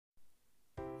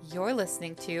You're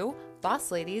listening to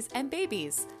Boss Ladies and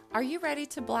Babies. Are you ready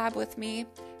to blab with me?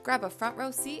 Grab a front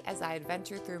row seat as I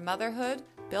adventure through motherhood,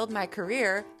 build my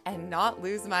career, and not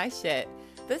lose my shit.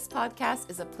 This podcast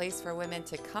is a place for women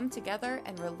to come together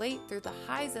and relate through the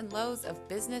highs and lows of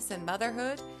business and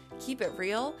motherhood, keep it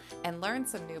real, and learn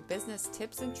some new business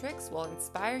tips and tricks while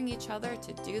inspiring each other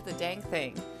to do the dang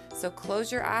thing. So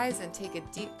close your eyes and take a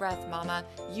deep breath, mama.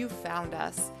 You found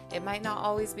us. It might not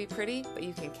always be pretty, but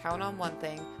you can count on one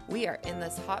thing. We are in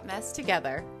this hot mess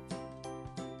together.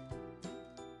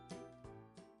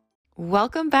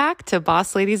 Welcome back to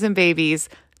Boss Ladies and Babies.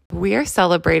 We are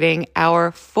celebrating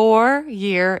our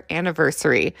 4-year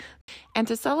anniversary. And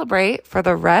to celebrate for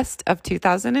the rest of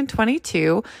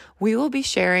 2022, we will be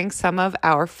sharing some of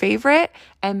our favorite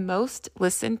and most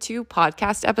listened to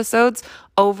podcast episodes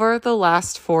over the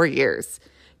last 4 years.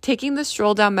 Taking the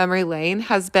stroll down memory lane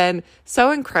has been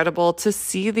so incredible to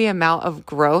see the amount of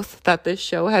growth that this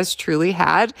show has truly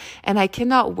had, and I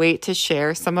cannot wait to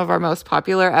share some of our most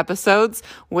popular episodes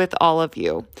with all of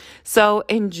you. So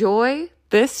enjoy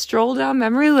this stroll down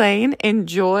memory lane.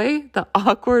 Enjoy the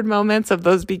awkward moments of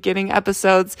those beginning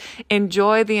episodes.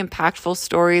 Enjoy the impactful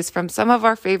stories from some of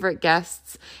our favorite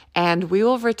guests. And we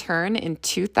will return in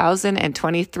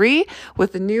 2023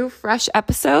 with new, fresh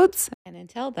episodes. And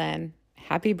until then,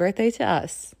 happy birthday to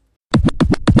us.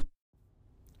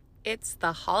 It's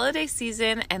the holiday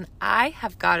season, and I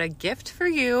have got a gift for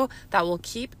you that will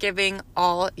keep giving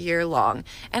all year long.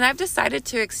 And I've decided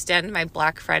to extend my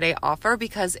Black Friday offer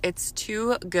because it's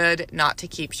too good not to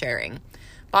keep sharing.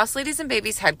 Boss Ladies and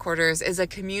Babies headquarters is a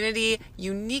community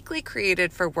uniquely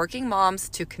created for working moms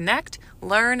to connect,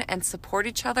 learn, and support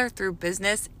each other through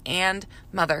business and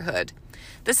motherhood.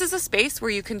 This is a space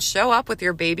where you can show up with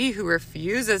your baby who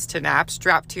refuses to nap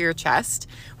strapped to your chest,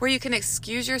 where you can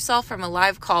excuse yourself from a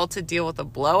live call to deal with a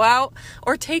blowout,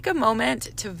 or take a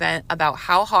moment to vent about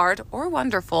how hard or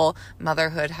wonderful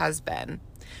motherhood has been.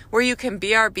 Where you can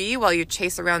BRB while you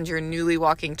chase around your newly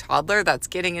walking toddler that's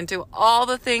getting into all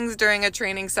the things during a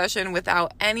training session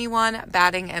without anyone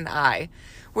batting an eye.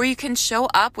 Where you can show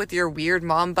up with your weird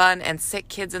mom bun and sick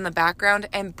kids in the background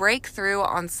and break through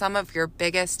on some of your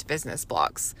biggest business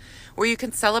blocks. Where you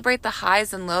can celebrate the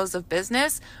highs and lows of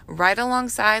business right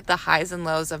alongside the highs and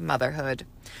lows of motherhood.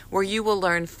 Where you will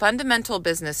learn fundamental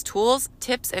business tools,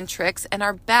 tips, and tricks and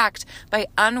are backed by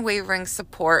unwavering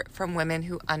support from women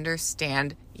who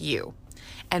understand you.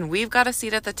 And we've got a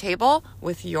seat at the table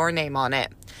with your name on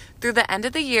it. Through the end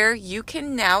of the year, you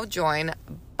can now join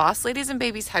Boss Ladies and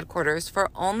Babies headquarters for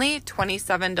only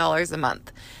 $27 a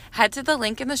month. Head to the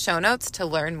link in the show notes to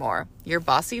learn more. Your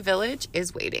bossy village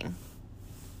is waiting.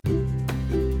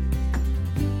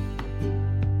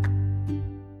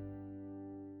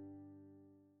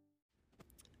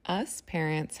 Us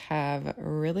parents have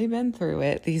really been through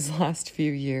it these last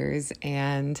few years,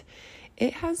 and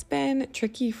it has been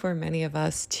tricky for many of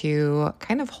us to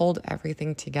kind of hold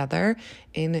everything together,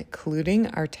 including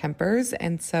our tempers.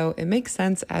 And so it makes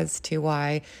sense as to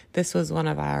why this was one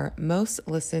of our most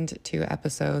listened to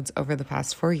episodes over the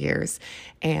past 4 years.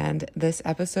 And this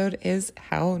episode is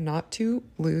how not to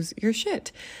lose your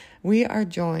shit. We are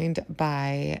joined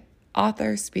by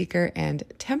author, speaker, and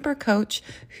temper coach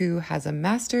who has a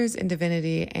master's in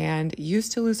divinity and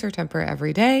used to lose her temper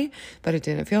every day, but it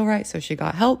didn't feel right, so she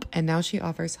got help, and now she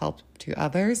offers help to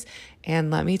others. And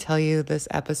let me tell you, this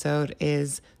episode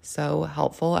is so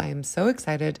helpful. I am so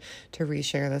excited to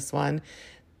reshare this one.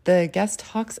 The guest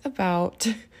talks about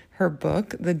her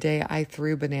book, The Day I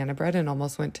Threw Banana Bread and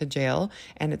Almost Went to Jail,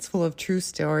 and it's full of true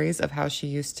stories of how she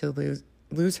used to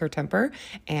lose her temper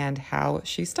and how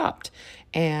she stopped.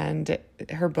 And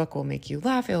her book will make you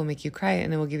laugh, it will make you cry,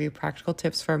 and it will give you practical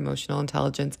tips for emotional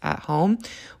intelligence at home,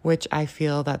 which I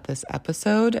feel that this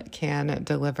episode can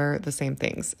deliver the same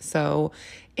things. So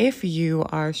if you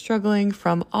are struggling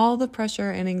from all the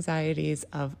pressure and anxieties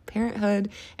of parenthood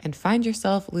and find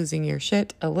yourself losing your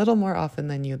shit a little more often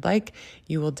than you'd like,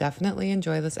 you will definitely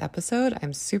enjoy this episode.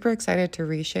 I'm super excited to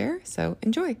reshare, so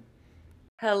enjoy.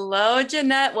 Hello,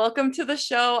 Jeanette. Welcome to the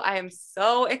show. I am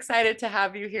so excited to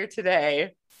have you here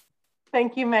today.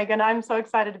 Thank you, Megan. I'm so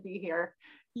excited to be here.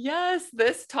 Yes,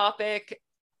 this topic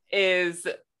is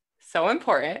so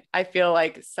important. I feel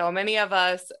like so many of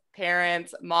us,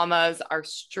 parents, mamas, are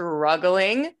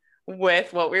struggling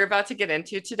with what we're about to get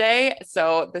into today.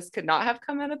 So this could not have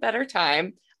come at a better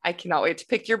time. I cannot wait to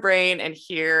pick your brain and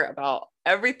hear about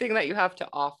everything that you have to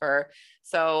offer.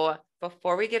 So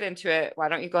before we get into it, why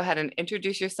don't you go ahead and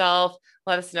introduce yourself?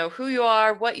 Let us know who you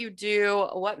are, what you do,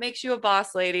 what makes you a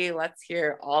boss lady. Let's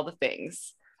hear all the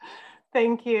things.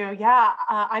 Thank you. Yeah,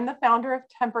 I'm the founder of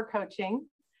Temper Coaching,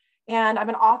 and I'm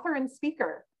an author and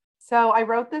speaker. So I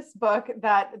wrote this book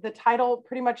that the title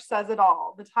pretty much says it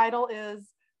all. The title is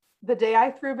The Day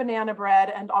I Threw Banana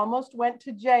Bread and Almost Went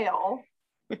to Jail.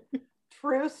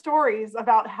 True stories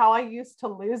about how I used to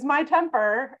lose my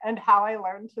temper and how I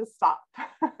learned to stop.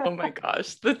 Oh my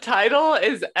gosh. The title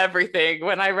is everything.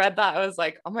 When I read that, I was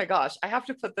like, oh my gosh, I have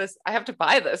to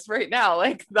buy this right now.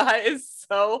 Like that is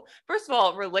so, first of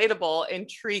all, relatable,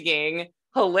 intriguing,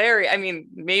 hilarious. I mean,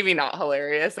 maybe not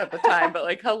hilarious at the time, but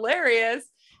like hilarious.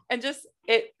 And just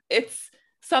it's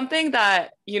something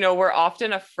that, we're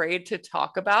often afraid to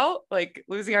talk about, like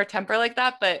losing our temper like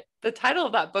that. But the title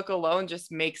of that book alone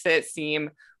just makes it seem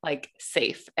like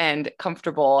safe and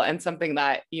comfortable and something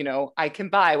that, I can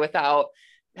buy without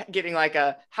getting like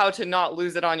a how to not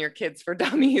lose it on your kids for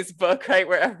dummies book, right?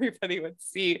 Where everybody would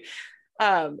see.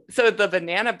 So the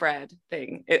banana bread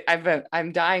thing,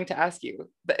 I'm dying to ask you,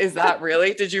 is that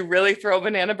really, did you really throw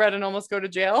banana bread and almost go to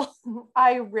jail?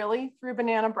 I really threw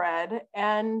banana bread,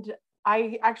 and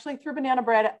I actually threw banana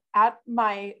bread at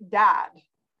my dad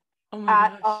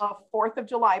at a 4th of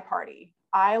July party.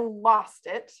 I lost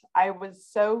it. I was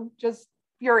so just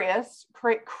furious,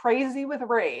 crazy with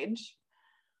rage.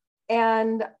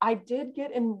 And I did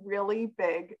get in really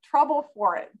big trouble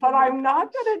for it, but I'm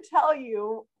not going to tell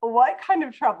you what kind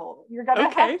of trouble. You're going to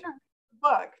have to read the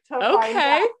book to find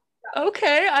out.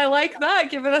 Okay. I like that.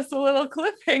 Giving us a little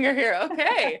cliffhanger here.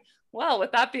 Okay. Well,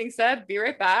 with that being said, be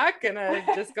right back. And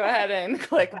just go ahead and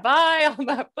click buy on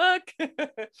that book.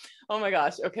 Oh my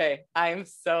gosh. Okay. I'm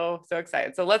so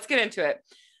excited. So let's get into it.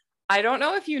 I don't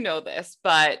know if you know this,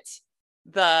 but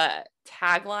the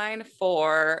tagline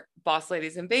for Boss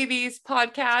Ladies and Babies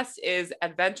podcast is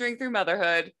adventuring through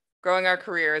motherhood, growing our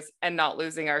careers, and not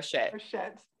losing our shit.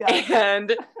 Yeah.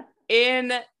 And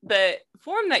in the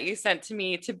form that you sent to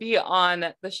me to be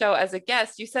on the show as a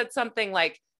guest, you said something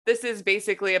like, this is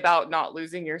basically about not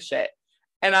losing your shit.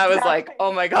 And I was like,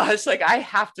 oh my gosh, like I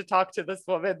have to talk to this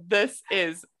woman. This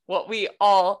is what we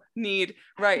all need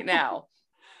right now.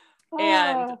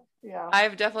 And yeah,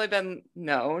 I've definitely been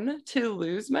known to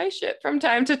lose my shit from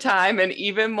time to time, and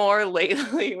even more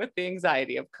lately with the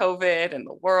anxiety of COVID and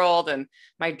the world. And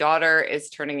my daughter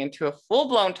is turning into a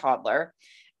full-blown toddler.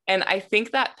 And I think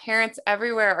that parents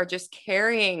everywhere are just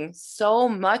carrying so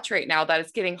much right now that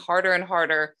it's getting harder and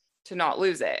harder to not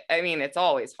lose it. I mean, it's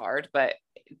always hard, but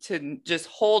to just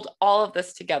hold all of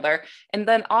this together. And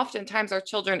then oftentimes our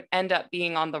children end up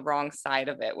being on the wrong side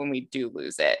of it when we do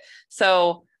lose it.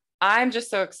 So I'm just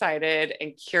so excited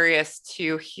and curious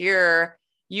to hear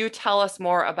you tell us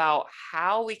more about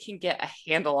how we can get a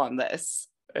handle on this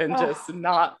and just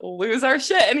not lose our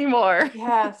shit anymore.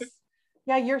 Yes.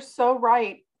 Yeah, you're so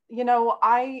right.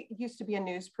 I used to be a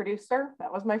news producer.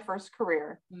 That was my first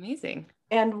career. Amazing.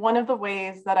 And one of the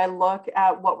ways that I look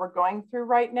at what we're going through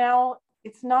right now,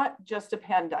 it's not just a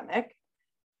pandemic.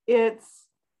 It's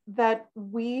that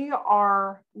we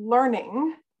are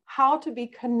learning how to be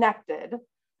connected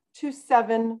to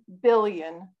 7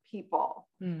 billion people.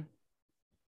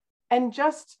 And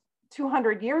just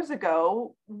 200 years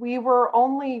ago, we were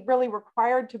only really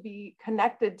required to be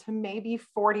connected to maybe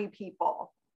 40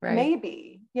 people, right?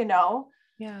 Maybe,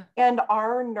 Yeah. And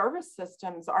our nervous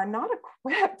systems are not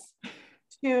equipped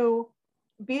to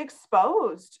be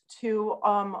exposed to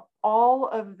all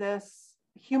of this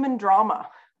human drama,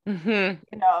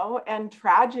 and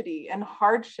tragedy and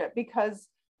hardship, because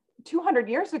 200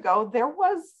 years ago, there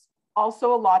was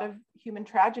also a lot of human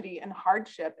tragedy and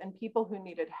hardship and people who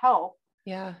needed help.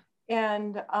 Yeah.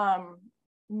 And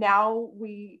now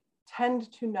we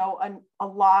tend to know a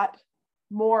lot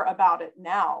more about it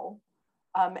now.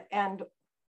 And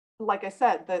like I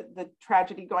said, the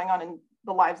tragedy going on in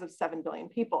the lives of 7 billion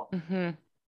people.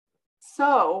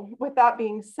 So with that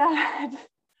being said,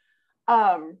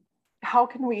 how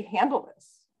can we handle this?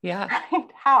 Yeah. Right?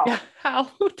 How? Yeah. How?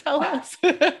 Tell us.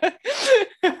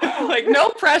 Like no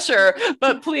pressure,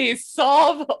 but please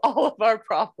solve all of our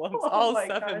problems, all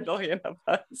 7 billion of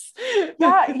us.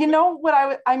 Yeah,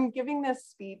 I'm giving this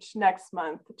speech next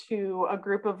month to a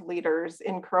group of leaders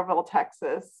in Kerrville,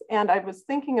 Texas, and I was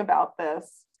thinking about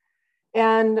this,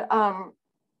 and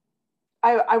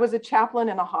I was a chaplain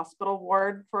in a hospital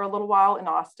ward for a little while in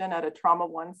Austin at a Trauma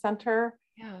One center.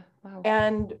 Yeah, wow.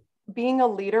 And being a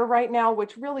leader right now,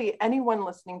 which really anyone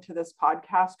listening to this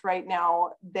podcast right now,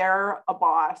 they're a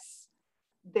boss,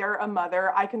 they're a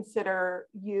mother. I consider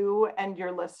you and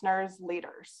your listeners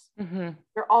leaders.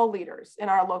 You're all leaders in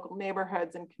our local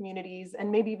neighborhoods and communities,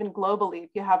 and maybe even globally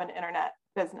if you have an internet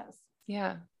business.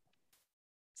 Yeah.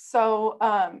 So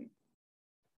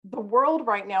the world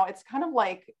right now, it's kind of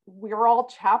like we're all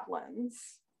chaplains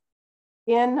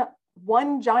in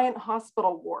one giant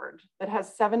hospital ward that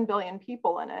has 7 billion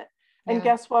people in it. And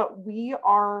guess what? We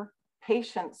are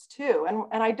patients too.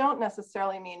 And I don't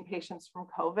necessarily mean patients from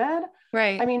COVID.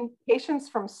 Right. I mean, patients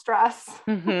from stress.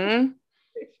 Mm-hmm.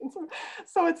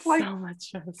 So it's like, so much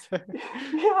stress.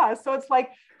 Yeah. So it's like,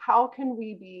 how can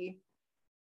we be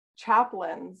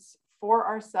chaplains for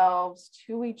ourselves,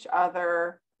 to each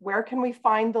other? Where can we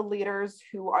find the leaders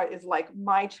who is like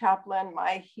my chaplain,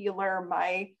 my healer,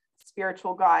 my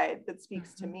spiritual guide that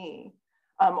speaks to me?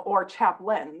 Or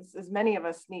chaplains, as many of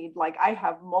us need. Like, I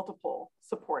have multiple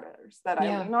supporters that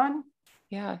I lean on.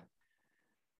 Yeah.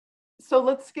 So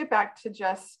let's get back to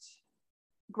just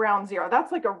ground zero.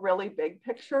 That's like a really big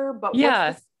picture, but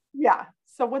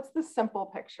so what's the simple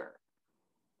picture?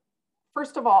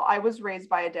 First of all, I was raised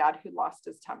by a dad who lost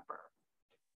his temper.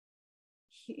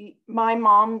 My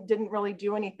mom didn't really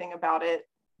do anything about it.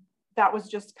 That was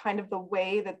just kind of the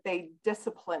way that they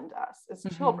disciplined us as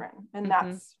children. And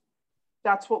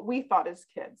that's what we thought as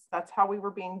kids. That's how we were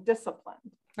being disciplined.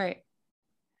 Right.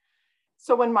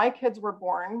 So when my kids were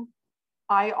born,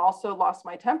 I also lost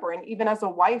my temper. And even as a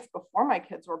wife, before my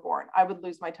kids were born, I would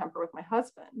lose my temper with my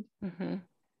husband.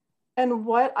 And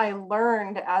what I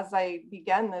learned as I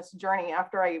began this journey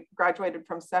after I graduated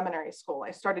from seminary school,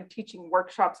 I started teaching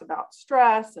workshops about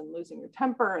stress and losing your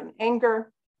temper and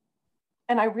anger.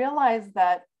 And I realized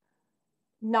that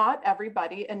not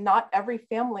everybody and not every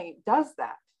family does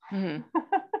that.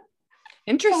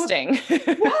 Interesting. So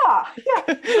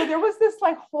there was this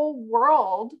like whole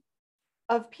world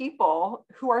of people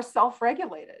who are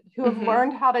self-regulated, who have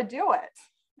learned how to do it.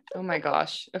 Oh my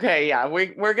gosh. Okay. Yeah.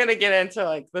 We're going to get into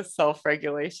like the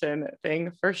self-regulation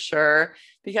thing for sure,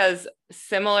 because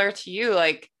similar to you,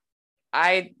 like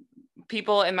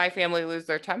people in my family lose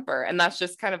their temper, and that's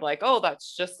just kind of like, oh,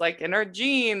 that's just like in our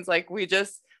genes. Like we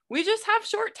just have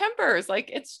short tempers, like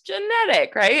it's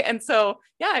genetic. Right. And so,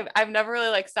 yeah, I've never really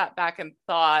like sat back and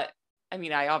thought, I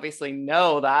mean, I obviously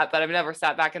know that, but I've never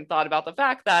sat back and thought about the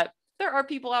fact that there are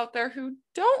people out there who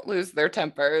don't lose their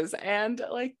tempers, and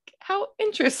like how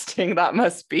interesting that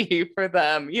must be for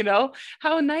them,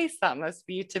 how nice that must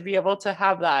be to be able to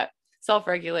have that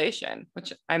self-regulation,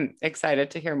 which I'm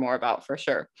excited to hear more about for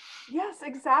sure. Yes,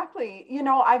 exactly.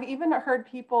 I've even heard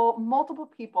multiple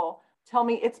people tell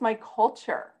me it's my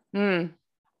culture.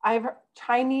 I've heard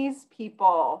Chinese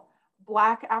people,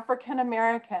 Black African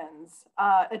Americans,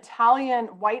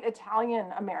 white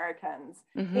Italian Americans,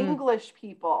 English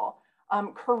people,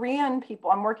 Korean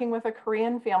people. I'm working with a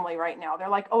Korean family right now. They're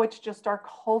like, oh, it's just our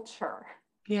culture.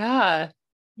 Yeah.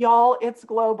 Y'all, it's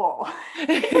global.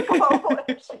 It's a global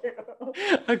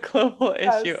issue. A global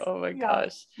issue. Oh my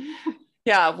gosh.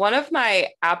 Yeah. One of my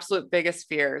absolute biggest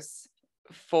fears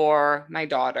for my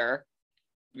daughter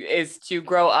is to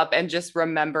grow up and just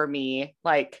remember me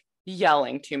like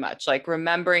yelling too much, like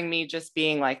remembering me just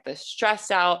being like this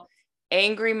stressed out,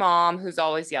 angry mom who's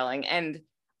always yelling. And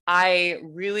I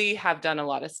really have done a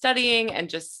lot of studying and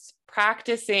just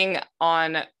practicing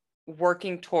on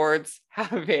working towards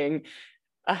having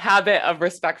a habit of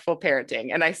respectful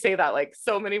parenting. And I say that like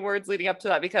so many words leading up to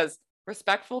that, because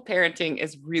respectful parenting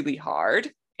is really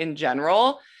hard in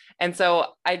general. And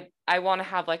so I want to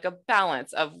have like a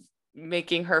balance of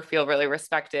making her feel really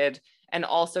respected and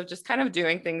also just kind of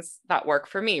doing things that work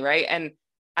for me. Right. And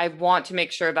I want to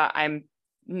make sure that I'm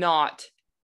not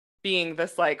being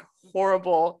this like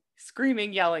horrible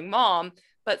screaming, yelling mom,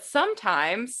 but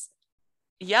sometimes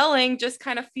yelling just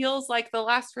kind of feels like the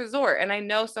last resort. And I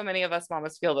know so many of us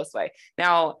mamas feel this way.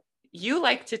 Now, you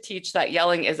like to teach that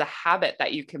yelling is a habit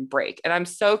that you can break. And I'm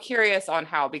so curious on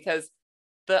how, because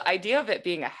the idea of it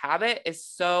being a habit is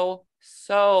so,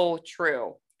 so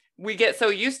true. We get so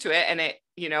used to it and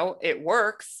it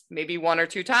works maybe one or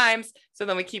two times. So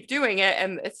then we keep doing it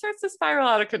and it starts to spiral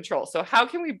out of control. So how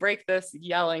can we break this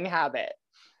yelling habit?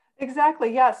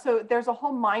 Exactly. Yeah. So there's a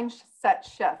whole mindset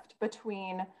shift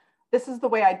between this is the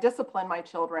way I discipline my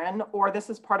children, or this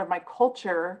is part of my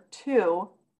culture, to,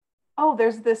 oh,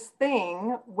 there's this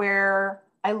thing where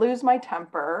I lose my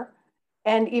temper,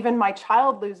 and even my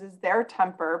child loses their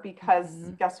temper because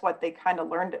guess what? They kind of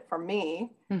learned it from me.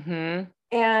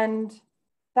 And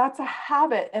that's a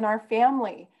habit in our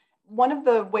family. One of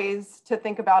the ways to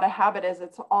think about a habit is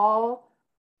it's all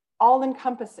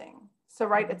encompassing. So,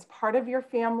 right, it's part of your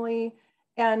family.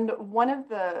 And one of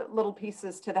the little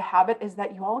pieces to the habit is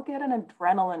that you all get an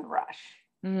adrenaline rush.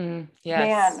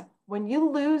 Yes. Man, when you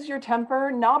lose your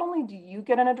temper, not only do you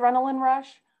get an adrenaline rush,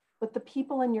 but the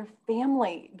people in your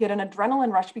family get an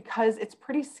adrenaline rush because it's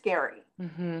pretty scary.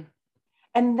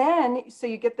 And then, so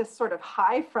you get this sort of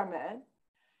high from it.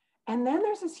 And then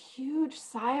there's this huge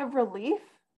sigh of relief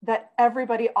that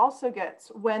everybody also gets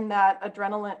when that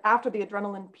adrenaline, after the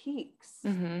adrenaline peaks.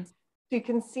 Mm-hmm. So you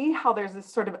can see how there's this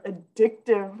sort of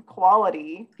addictive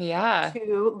quality Yeah.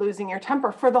 to losing your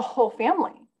temper for the whole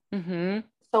family. Mm-hmm.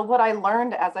 So what I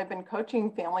learned as I've been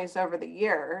coaching families over the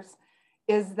years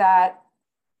is that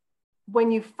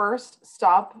when you first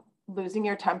stop losing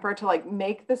your temper, to like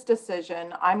make this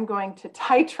decision, I'm going to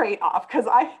titrate off, because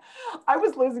I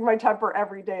was losing my temper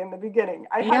every day in the beginning.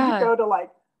 I had to Yeah. go to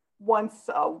like once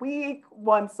a week,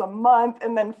 once a month,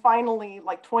 and then finally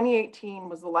like 2018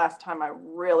 was the last time I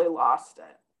really lost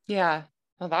it. Yeah.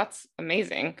 Well, that's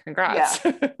amazing. Yeah. Congrats.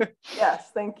 Yes,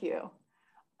 thank you.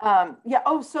 Yeah.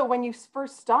 Oh, so when you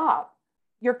first stop,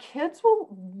 your kids will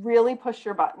really push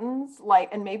your buttons, like,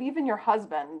 and maybe even your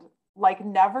husband, like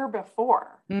never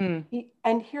before. Mm,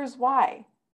 And here's why: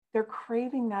 they're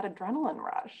craving that adrenaline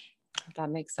rush. that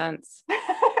makes sense.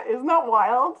 Isn't that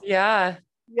wild? Yeah.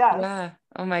 Yes. Yeah.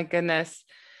 Oh my goodness.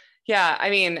 Yeah. I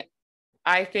mean,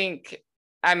 I think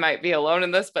I might be alone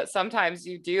in this, but sometimes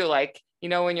you do, like,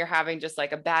 when you're having just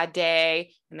like a bad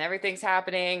day and everything's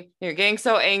happening, you're getting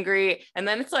so angry. And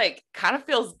then it's like kind of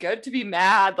feels good to be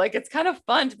mad. Like it's kind of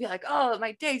fun to be like, oh,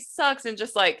 my day sucks. And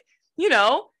just like, you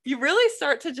really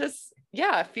start to just,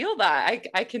 yeah, feel that.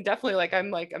 I can definitely, like,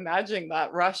 I'm like imagining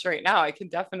that rush right now. I can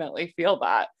definitely feel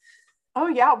that. Oh,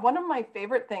 yeah. One of my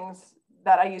favorite things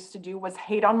that I used to do was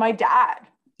hate on my dad. Like,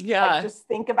 Yeah. just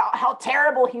think about how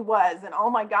terrible he was. And oh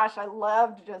my gosh, I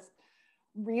loved just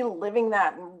reliving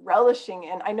that and relishing.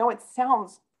 And I know it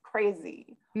sounds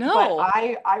crazy, but No.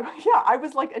 yeah, I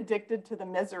was like addicted to the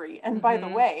misery. And by the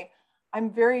Mm-hmm. way, I'm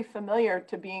very familiar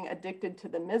to being addicted to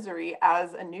the misery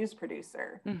as a news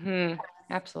producer. Mm-hmm. The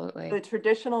Absolutely.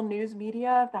 traditional news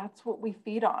media, that's what we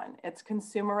feed on. It's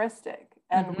consumeristic,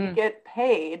 and we Mm-hmm. get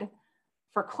paid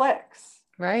for clicks.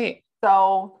 Right.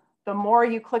 So the more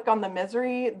you click on the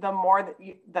misery, the more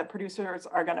that producers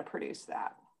are going to produce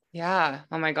that. Yeah.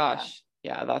 Oh my Yeah. gosh.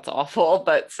 Yeah, that's awful,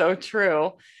 but so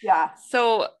true. Yeah.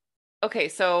 So, okay,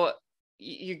 so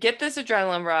you get this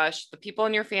adrenaline rush, the people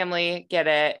in your family get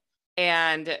it,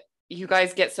 and you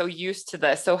guys get so used to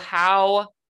this. So how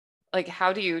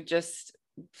do you just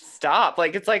stop?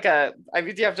 Like it's like I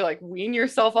mean, do you have to like wean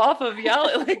yourself off of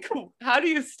yelling? Like, how do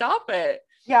you stop it?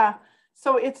 Yeah.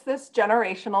 So it's this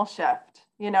generational shift.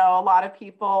 A lot of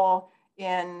people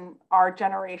in our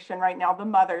generation right now, the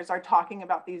mothers, are talking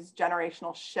about these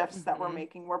generational shifts that we're Mm-hmm.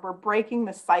 making, where we're breaking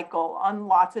the cycle on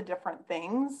lots of different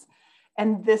things.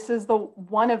 And this is the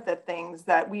one of the things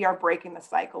that we are breaking the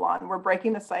cycle on. We're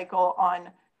breaking the cycle on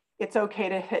it's okay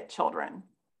to hit children.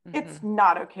 It's Mm-hmm.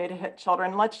 not okay to hit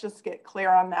children. Let's just get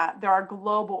clear on that. There are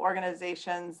global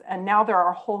organizations, and now there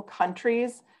are whole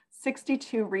countries.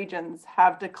 62 regions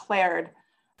have declared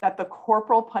that the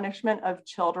corporal punishment of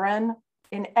children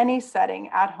in any setting,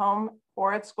 at home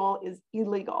or at school, is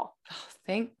illegal. Oh,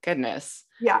 thank goodness.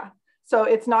 Yeah. So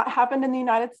it's not happened in the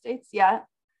United States yet.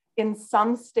 In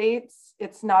some states,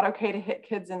 it's not okay to hit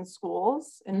kids in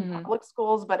schools, in Mm-hmm. public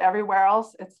schools, but everywhere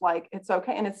else, it's like, it's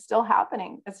okay. And it's still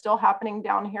happening. It's still happening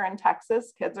down here in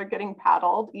Texas. Kids are getting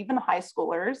paddled, even high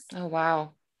schoolers. Oh,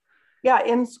 wow. Yeah,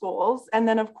 in schools. And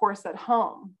then, of course, at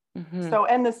home. Mm-hmm. So,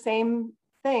 and the same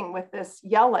thing with this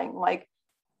yelling, like,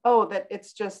 oh, that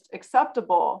it's just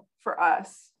acceptable for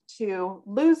us to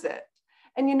lose it.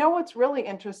 And what's really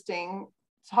interesting,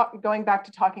 going back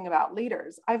to talking about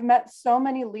leaders, I've met so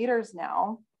many leaders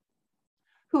now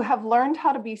who have learned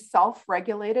how to be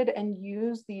self-regulated and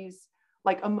use these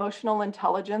like emotional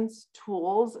intelligence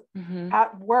tools Mm-hmm.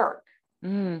 at work.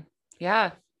 Mm.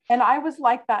 Yeah. And I was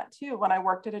like that too when I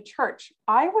worked at a church.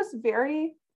 I was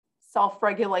very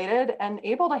self-regulated and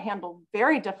able to handle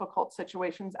very difficult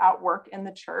situations at work in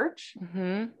the church.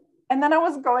 Mm-hmm. And then I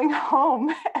was going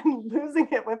home and losing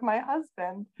it with my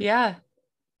husband. Yeah.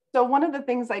 So one of the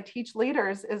things I teach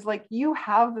leaders is like, you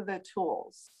have the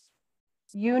tools,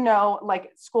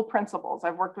 like school principals.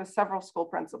 I've worked with several school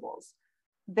principals.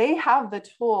 They have the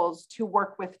tools to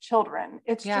work with children.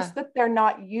 It's Yeah. just that they're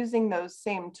not using those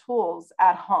same tools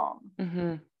at home.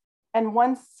 Mm-hmm.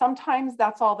 And sometimes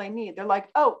that's all they need. They're like,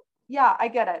 oh, yeah, I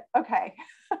get it. Okay.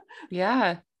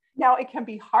 Yeah. Now it can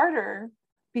be harder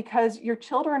because your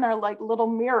children are like little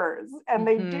mirrors, and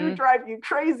they do Mm-hmm. drive you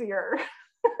crazier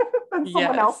than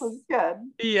someone Yes. else's kid.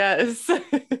 Yes.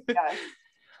 Yes.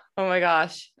 Oh my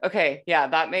gosh. Okay. Yeah,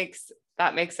 that makes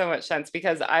so much sense,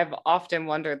 because I've often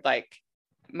wondered, like,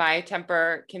 my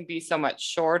temper can be so much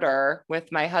shorter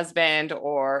with my husband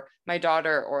or my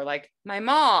daughter or like my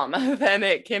mom than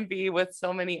it can be with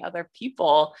so many other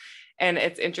people. And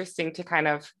it's interesting to kind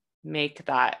of make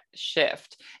that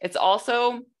shift. It's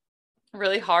also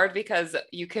really hard because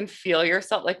you can feel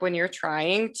yourself, like when you're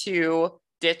trying to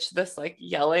ditch this like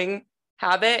yelling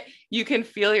habit, you can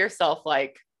feel yourself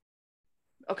like,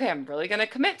 okay, I'm really going to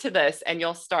commit to this. And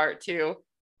you'll start to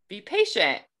be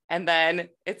patient. And then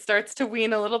it starts to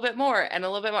wean a little bit more and a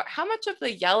little bit more. How much of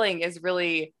the yelling is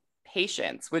really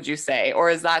patience, would you say? Or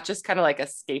is that just kind of like a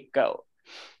scapegoat?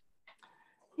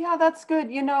 Yeah, that's good.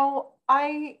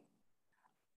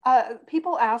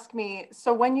 People ask me,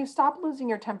 so when you stop losing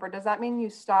your temper, does that mean you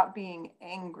stop being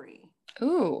angry?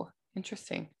 Ooh,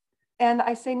 interesting. And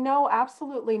I say, no,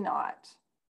 absolutely not.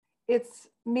 It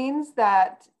means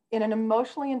that in an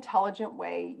emotionally intelligent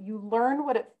way, you learn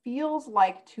what it feels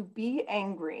like to be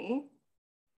angry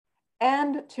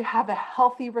and to have a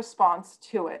healthy response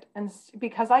to it. And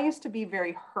because I used to be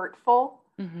very hurtful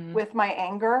with my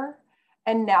anger,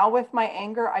 and now with my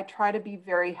anger, I try to be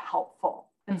very helpful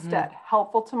instead,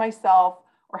 helpful to myself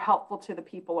or helpful to the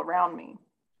people around me.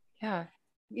 Yeah.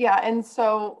 Yeah. And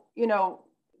so,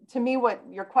 to me, what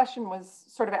your question was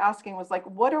sort of asking was like,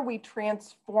 what are we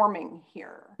transforming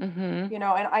here? And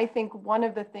I think one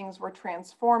of the things we're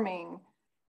transforming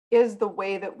is the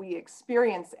way that we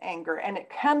experience anger. And it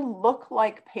can look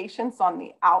like patience on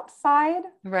the outside,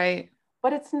 right?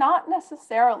 But it's not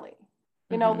necessarily,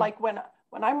 like when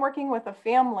I'm working with a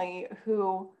family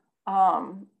who,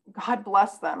 God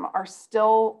bless them, are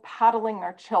still paddling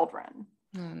their children.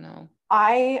 Oh no.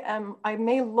 I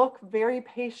may look very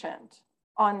patient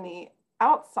on the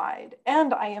outside,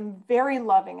 and I am very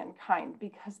loving and kind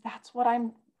because that's what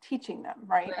I'm teaching them,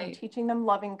 right? I'm teaching them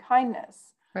loving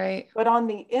kindness. Right. But on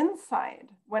the inside,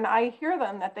 when I hear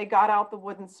them that they got out the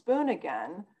wooden spoon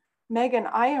again, Megan,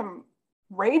 I am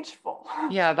rageful.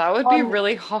 Yeah, that would be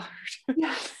really hard.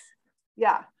 Yes.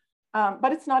 Yeah.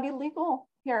 But it's not illegal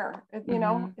here.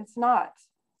 It's not.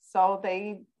 So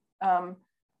they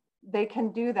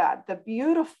can do that. The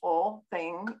beautiful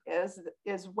thing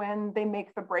is when they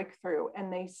make the breakthrough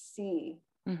and they see,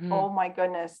 oh my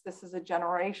goodness, this is a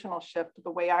generational shift.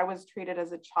 The way I was treated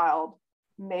as a child,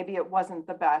 maybe it wasn't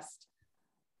the best.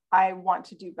 I want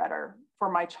to do better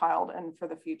for my child and for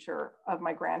the future of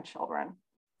my grandchildren.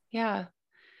 Yeah.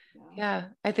 Yeah.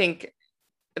 I think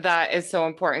that is so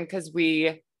important because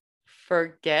we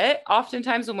forget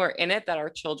oftentimes when we're in it that our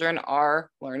children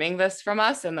are learning this from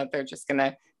us and that they're just going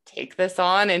to take this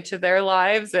on into their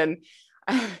lives. And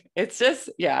it's just,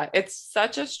 it's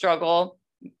such a struggle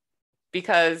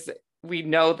because we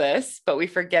know this, but we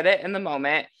forget it in the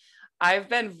moment. I've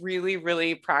been really,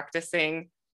 really practicing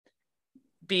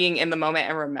being in the moment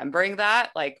and remembering that,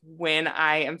 like when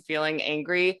I am feeling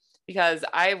angry, because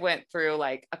I went through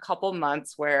like a couple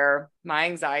months where my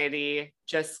anxiety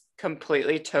just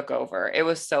completely took over. It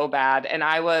was so bad. And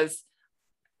I was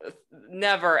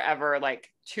never, ever like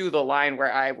to the line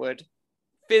where I would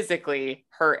physically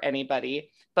hurt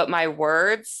anybody, but my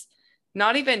words,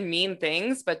 not even mean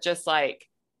things, but just like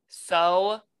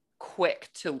so quick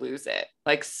to lose it,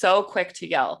 like so quick to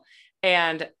yell.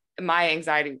 And my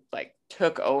anxiety like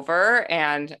took over.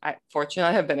 And I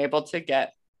fortunately have been able to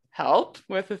get help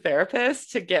with a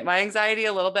therapist to get my anxiety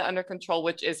a little bit under control,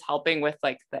 which is helping with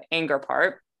like the anger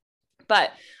part.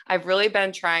 But I've really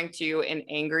been trying to, in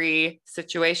angry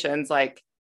situations, like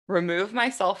remove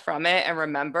myself from it and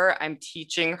remember I'm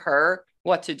teaching her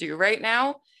what to do right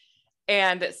now.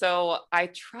 And so I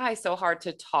try so hard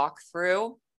to talk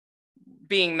through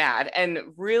being mad and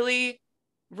really,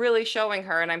 really showing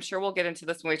her, and I'm sure we'll get into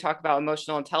this when we talk about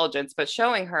emotional intelligence, but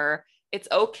showing her it's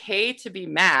okay to be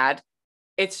mad.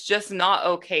 It's just not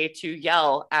okay to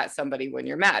yell at somebody when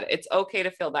you're mad. It's okay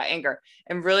to feel that anger,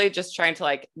 and really just trying to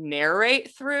like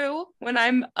narrate through when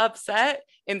I'm upset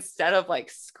instead of like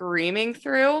screaming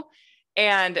through,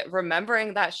 and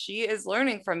remembering that she is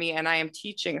learning from me and I am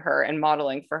teaching her and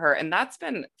modeling for her. And that's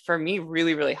been for me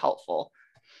really, really helpful.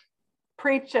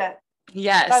 Preach it.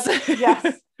 Yes.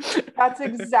 Yes, that's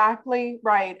exactly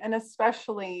right. And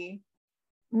especially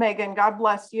Megan, God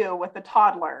bless you with the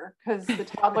toddler, because the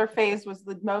toddler phase was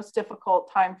the most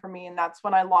difficult time for me. And that's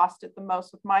when I lost it the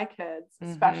most with my kids,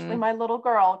 especially my little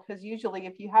girl. Because usually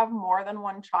if you have more than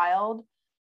one child,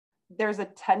 there's a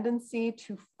tendency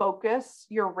to focus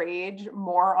your rage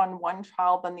more on one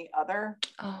child than the other.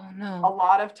 Oh no. A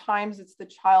lot of times it's the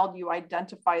child you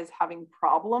identify as having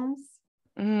problems.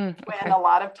 When a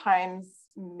lot of times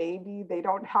maybe they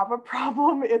don't have a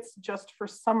problem. It's just for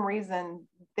some reason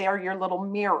they're your little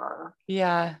mirror.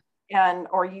 Yeah.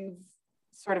 Or you've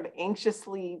sort of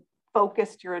anxiously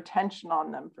focused your attention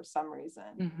on them for some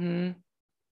reason.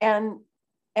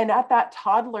 And at that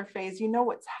toddler phase,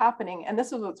 what's happening. And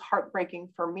this is what's heartbreaking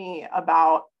for me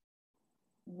about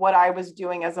what I was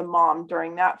doing as a mom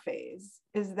during that phase,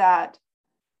 is that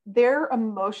their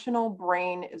emotional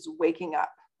brain is waking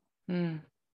up.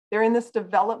 they're in this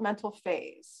developmental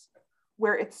phase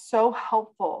where it's so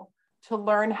helpful to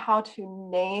learn how to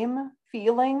name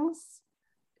feelings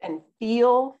and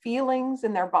feel feelings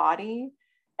in their body.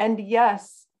 And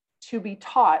yes, to be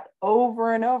taught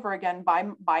over and over again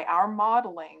by our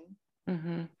modeling,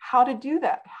 how to do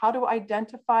that, how to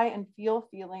identify and feel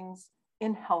feelings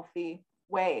in healthy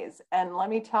ways. And let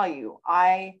me tell you,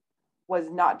 I was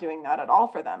not doing that at all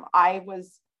for them. I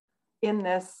was in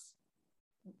this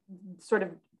sort of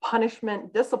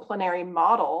punishment disciplinary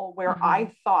model where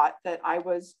I thought that I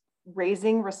was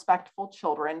raising respectful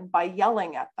children by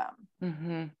yelling at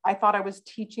them. I thought I was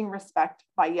teaching respect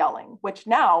by yelling, which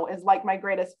now is like my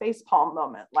greatest facepalm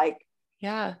moment. Like,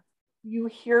 yeah, you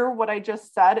hear what I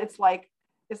just said. It's like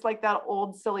that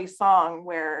old silly song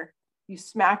where you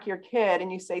smack your kid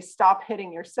and you say, stop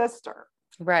hitting your sister.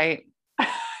 Right.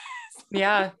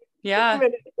 Yeah. Yeah.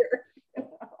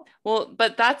 Well,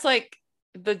 but that's like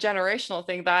the generational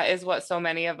thing. That is what so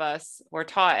many of us were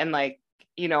taught. And like,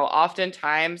 you know,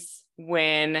 oftentimes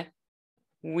when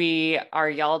we are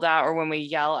yelled at or when we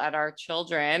yell at our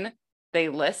children, they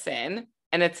listen.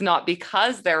 And it's not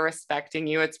because they're respecting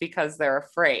you, it's because they're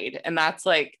afraid. And that's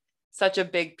like such a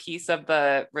big piece of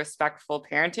the respectful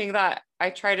parenting that I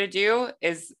try to do,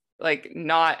 is like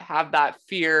not have that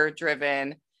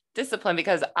fear-driven discipline,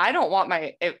 because I don't want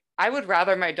I would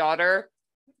rather my daughter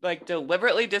like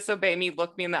deliberately disobey me,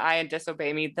 look me in the eye and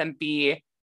disobey me, than be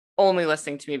only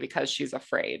listening to me because she's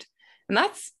afraid. And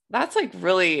that's like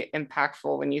really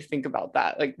impactful when you think about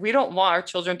that. Like, we don't want our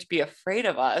children to be afraid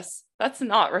of us. That's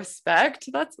not respect.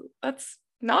 That's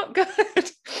not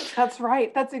good. That's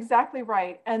right. That's exactly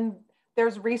right. And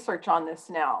there's research on this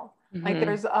now. Like,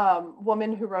 there's a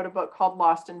woman who wrote a book called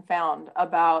Lost and Found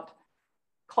about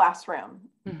classroom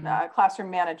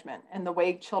management and the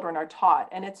way children are taught.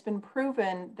 And it's been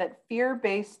proven that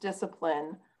fear-based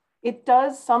discipline, it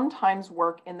does sometimes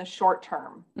work in the short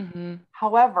term.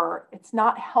 However, it's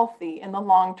not healthy in the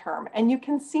long term. And you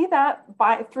can see that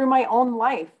through my own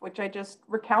life, which I just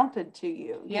recounted to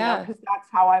you, because that's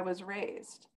how I was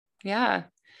raised. Yeah.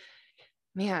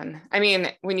 Man, I mean,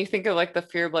 when you think of like the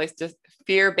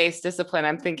fear-based discipline,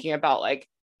 I'm thinking about like,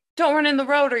 don't run in the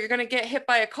road or you're going to get hit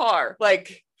by a car.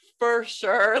 Like, for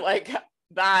sure, like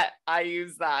that, I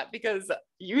use that because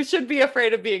you should be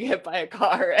afraid of being hit by a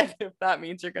car. And if that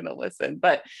means you're going to listen.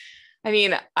 But I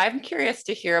mean, I'm curious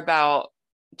to hear about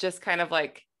just kind of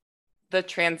like the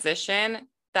transition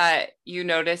that you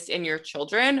noticed in your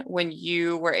children when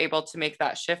you were able to make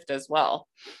that shift as well.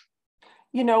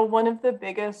 You know, one of the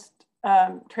biggest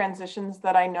transitions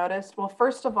that I noticed, well,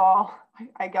 first of all,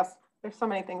 I guess there's so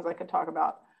many things I could talk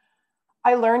about.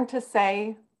 I learned to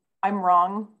say, I'm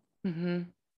wrong.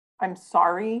 I'm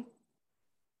sorry.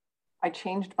 I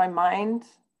changed my mind.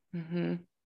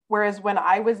 Whereas when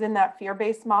I was in that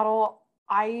fear-based model,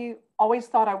 I always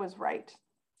thought I was right.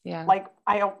 Yeah. Like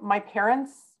my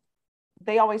parents,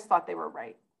 they always thought they were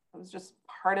right. It was just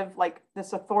part of like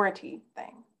this authority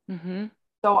thing.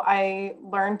 So I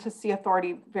learned to see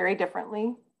authority very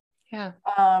differently. Yeah.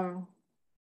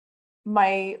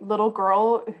 My little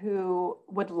girl who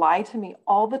would lie to me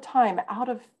all the time out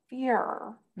of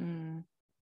fear,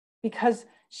 because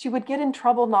she would get in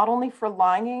trouble not only for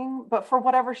lying, but for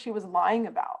whatever she was lying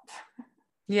about.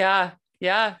 Yeah.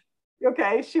 Yeah.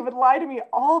 Okay. She would lie to me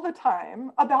all the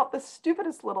time about the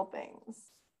stupidest little things.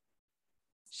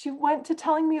 She went to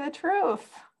telling me the truth.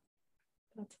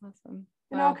 That's awesome.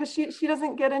 You know, because she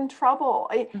doesn't get in trouble.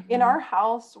 In our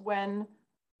house, when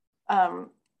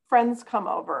friends come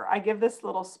over, I give this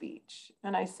little speech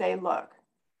and I say, look,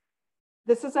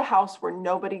 this is a house where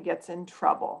nobody gets in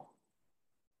trouble.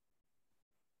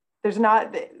 There's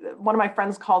not, one of my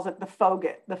friends calls it the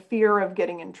FOGIT, the fear of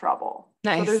getting in trouble.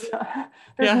 Nice. So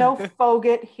there's no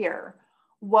FOGIT here.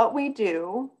 What we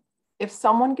do, if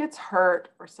someone gets hurt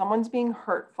or someone's being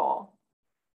hurtful,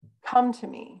 come to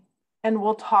me and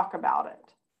we'll talk about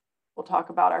it. We'll talk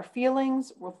about our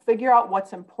feelings. We'll figure out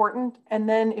what's important. And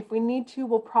then if we need to,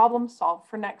 we'll problem solve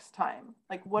for next time.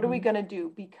 Like, what are we going to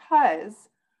do? Because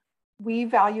we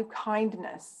value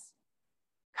kindness.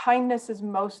 Kindness is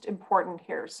most important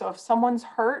here. So if someone's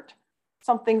hurt,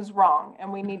 something's wrong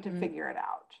and we need to figure it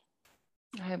out.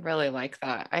 I really like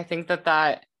that. I think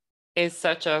that is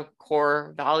such a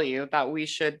core value that we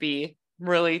should be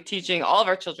really teaching all of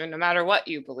our children, no matter what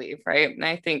you believe, right? And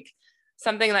I think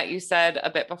something that you said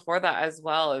a bit before that as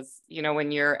well is, you know,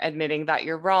 when you're admitting that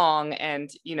you're wrong and,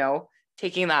 you know,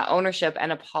 taking that ownership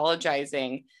and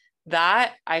apologizing,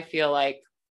 that I feel like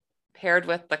paired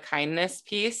with the kindness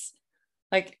piece,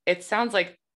 like it sounds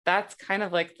like that's kind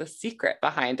of like the secret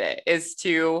behind it, is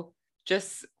to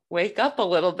just wake up a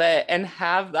little bit and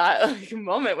have that like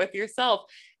moment with yourself.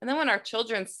 And then when our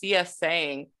children see us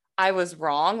saying, I was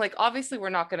wrong, like obviously we're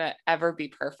not going to ever be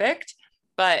perfect,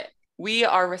 but we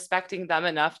are respecting them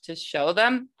enough to show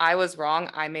them I was wrong.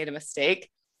 I made a mistake.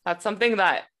 That's something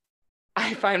that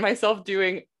I find myself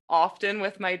doing often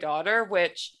with my daughter,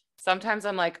 which sometimes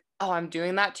I'm like, oh, I'm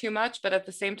doing that too much. But at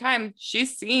the same time,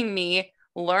 she's seeing me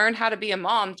learn how to be a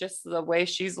mom just the way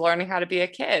she's learning how to be a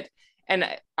kid. And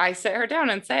I sit her down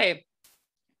and say,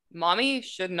 Mommy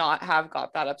should not have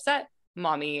got that upset.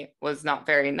 Mommy was not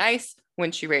very nice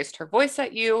when she raised her voice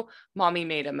at you. Mommy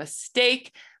made a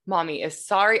mistake. Mommy is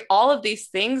sorry. All of these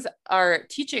things are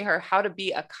teaching her how to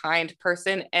be a kind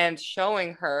person and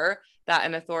showing her that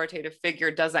an authoritative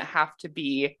figure doesn't have to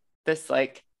be this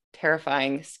like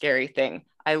terrifying, scary thing.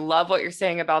 I love what you're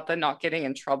saying about the not getting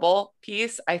in trouble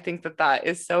piece. I think that that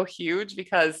is so huge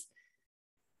because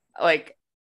like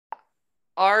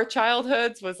our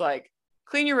childhoods was like,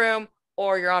 clean your room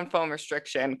or you're on phone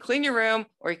restriction, clean your room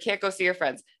or you can't go see your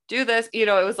friends, do this. You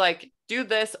know, it was like, do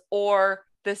this or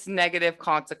this negative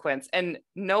consequence. And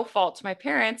no fault to my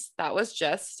parents. That was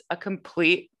just a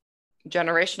complete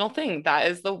generational thing. That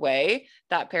is the way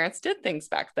that parents did things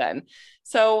back then.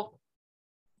 So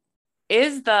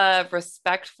is the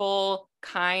respectful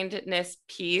kindness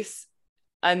piece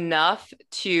enough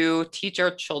to teach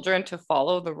our children to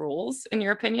follow the rules, in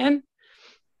your opinion?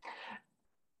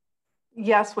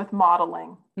 Yes, with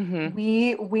modeling.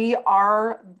 Mm-hmm. We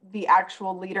are the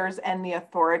actual leaders and the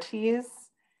authorities,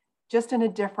 just in a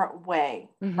different way,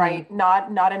 mm-hmm. right?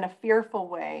 Not in a fearful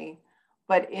way,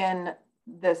 but in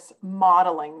this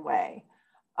modeling way.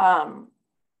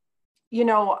 You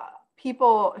know,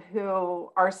 people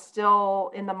who are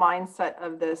still in the mindset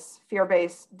of this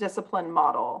fear-based discipline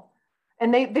model,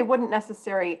 and they wouldn't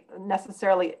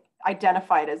necessarily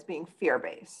identify it as being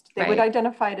fear-based. They would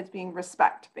identify it as being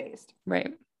respect-based.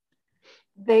 Right.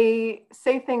 They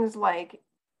say things like,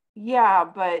 yeah,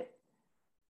 but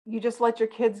you just let your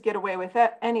kids get away with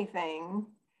anything,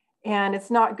 and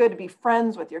it's not good to be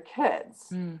friends with your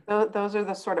kids. Those are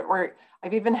the sort of, or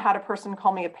I've even had a person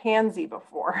call me a pansy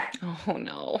before. Oh,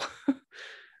 no.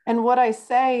 And what I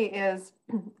say is,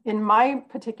 in my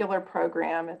particular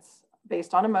program, it's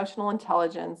based on emotional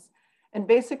intelligence. And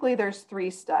basically, there's 3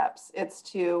 steps. It's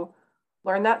to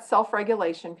learn that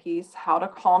self-regulation piece, how to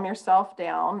calm yourself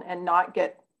down and not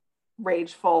get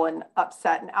rageful and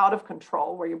upset and out of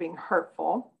control where you're being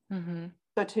hurtful. Mm-hmm.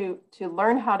 So to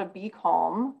learn how to be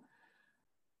calm,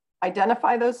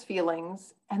 identify those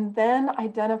feelings, and then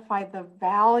identify the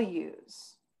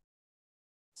values.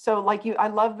 So like I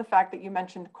love the fact that you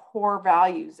mentioned core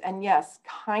values. And yes,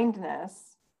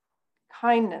 kindness,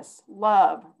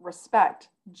 love, respect,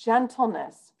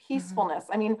 gentleness, peacefulness.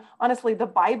 Mm-hmm. I mean, honestly, the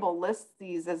Bible lists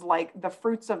these as like the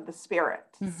fruits of the spirit.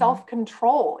 Mm-hmm.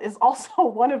 Self-control is also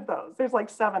one of those. There's like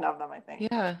 7 of them, I think.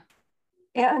 Yeah.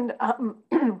 And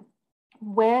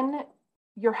when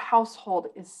your household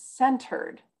is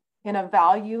centered in a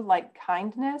value like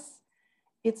kindness,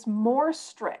 it's more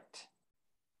strict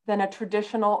than a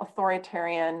traditional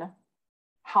authoritarian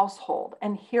household.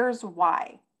 And here's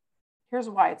why. Here's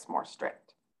why it's more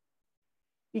strict.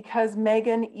 Because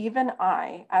Megan, even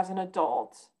I, as an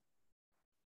adult,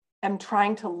 am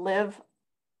trying to live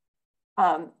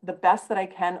the best that I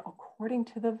can according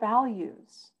to the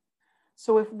values.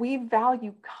 So if we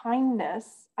value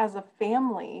kindness as a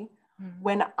family, mm-hmm.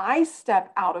 when I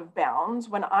step out of bounds,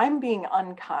 when I'm being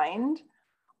unkind,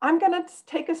 I'm going to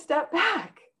take a step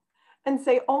back and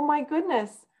say, oh my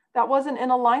goodness, that wasn't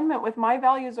in alignment with my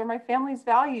values or my family's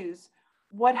values.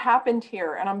 What happened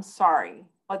here? And I'm sorry.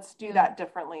 Let's do that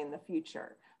differently in the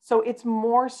future. So it's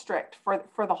more strict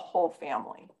for the whole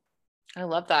family. I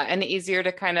love that. And easier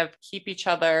to kind of keep each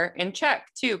other in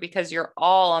check too, because you're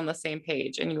all on the same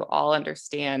page and you all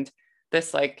understand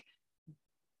this like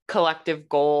collective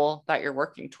goal that you're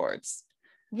working towards.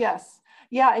 Yes.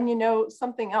 Yeah. And you know,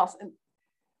 something else, and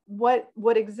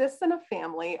what exists in a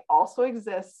family also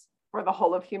exists for the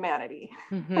whole of humanity.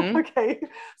 Mm-hmm. Okay.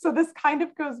 So this kind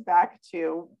of goes back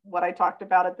to what I talked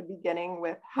about at the beginning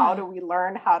with how do we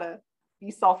learn how to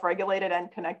be self-regulated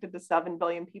and connected to 7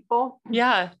 billion people?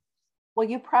 Yeah. Well,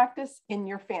 you practice in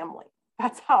your family.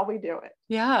 That's how we do it.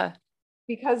 Yeah.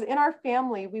 Because in our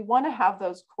family, we want to have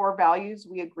those core values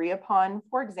we agree upon.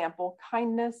 For example,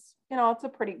 kindness, you know, it's a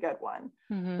pretty good one.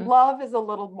 Mm-hmm. Love is a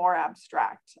little more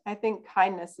abstract. I think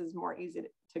kindness is more easy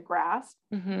to grasp.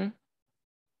 Mm-hmm.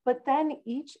 But then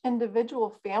each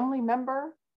individual family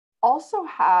member also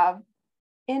have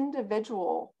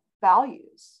individual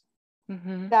values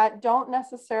mm-hmm. that don't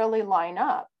necessarily line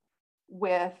up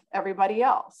with everybody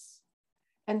else.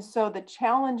 And so the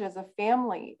challenge as a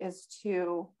family is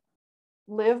to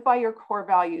live by your core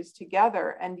values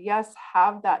together. And yes,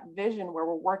 have that vision where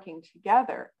we're working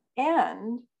together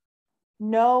and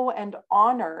know and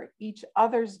honor each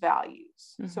other's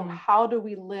values. Mm-hmm. So how do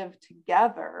we live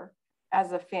together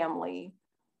as a family,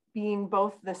 being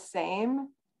both the same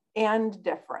and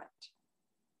different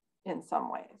in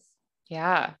some ways?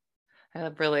 Yeah,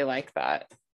 I really like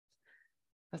that.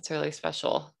 That's really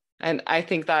special. And I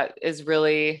think that is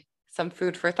really some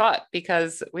food for thought,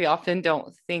 because we often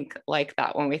don't think like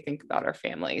that when we think about our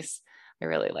families. I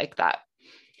really like that.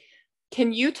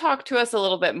 Can you talk to us a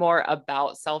little bit more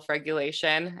about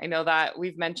self-regulation? I know that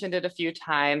we've mentioned it a few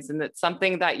times, and it's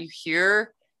something that you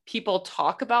hear people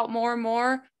talk about more and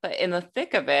more, but in the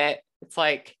thick of it, it's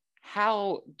like,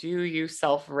 how do you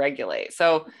self-regulate?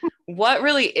 So what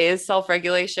really is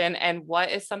self-regulation, and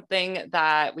what is something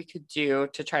that we could do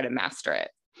to try to master it?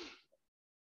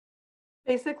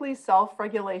 Basically,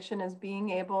 self-regulation is being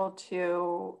able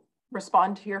to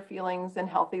respond to your feelings in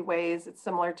healthy ways. It's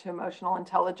similar to emotional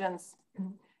intelligence.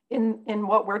 In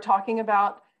what we're talking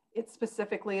about, it's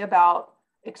specifically about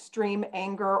extreme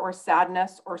anger or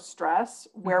sadness or stress,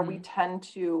 where we tend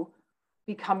to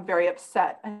become very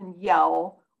upset and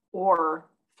yell or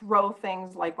throw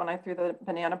things, like when I threw the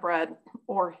banana bread,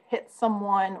 or hit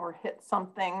someone or hit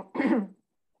something,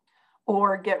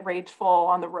 or get rageful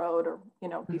on the road, or,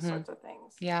 these sorts of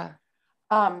things. Yeah.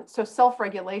 So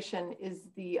self-regulation is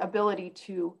the ability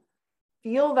to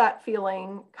feel that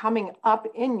feeling coming up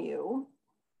in you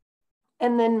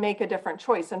and then make a different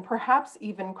choice, and perhaps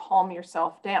even calm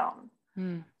yourself down.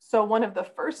 So one of the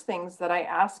first things that I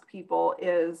ask people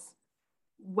is,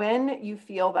 when you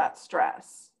feel that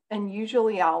stress, and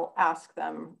usually I'll ask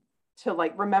them to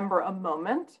remember a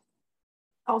moment,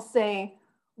 I'll say,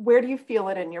 where do you feel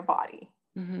it in your body?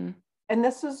 And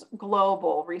this is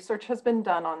global. Research has been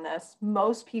done on this.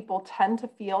 Most people tend to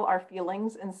feel our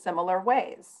feelings in similar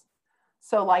ways.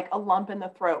 So like a lump in the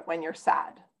throat when you're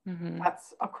sad.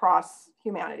 That's across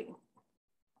humanity.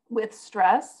 With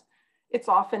stress, it's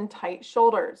often tight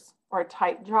shoulders or a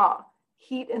tight jaw,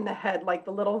 heat in the head, like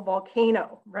the little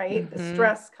volcano, right? The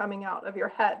stress coming out of your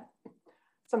head.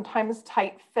 Sometimes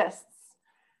tight fists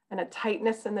and a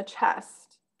tightness in the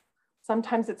chest.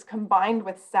 Sometimes it's combined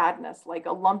with sadness, like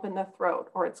a lump in the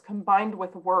throat, or it's combined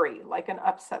with worry, like an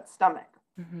upset stomach.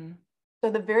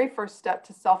 So the very first step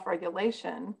to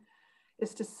self-regulation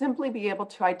is to simply be able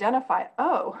to identify,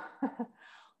 oh,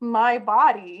 my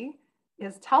body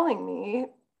is telling me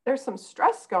there's some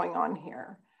stress going on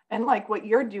here. And like what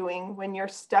you're doing when you're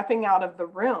stepping out of the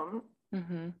room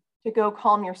to go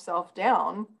calm yourself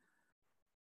down,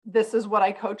 this is what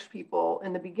I coach people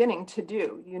in the beginning to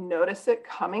do. You notice it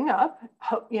coming up,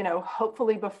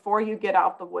 hopefully before you get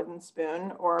out the wooden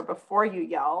spoon or before you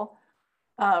yell.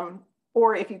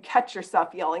 Or if you catch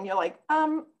yourself yelling, you're like,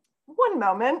 one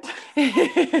moment.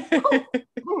 I'll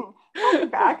be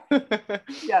back.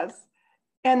 Yes.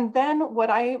 And then what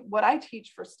I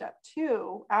teach for step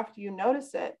 2, after you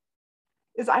notice it,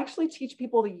 is I actually teach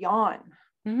people to yawn.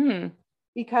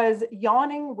 Because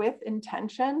yawning with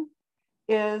intention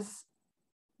is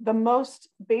the most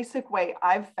basic way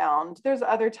I've found. There's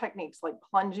other techniques like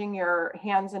plunging your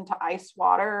hands into ice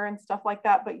water and stuff like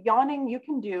that, but yawning you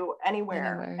can do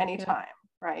anywhere anytime,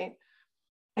 right?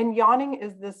 And yawning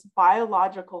is this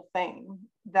biological thing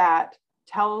that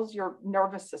tells your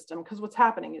nervous system, because what's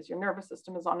happening is your nervous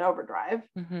system is on overdrive.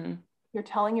 You're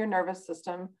telling your nervous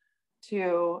system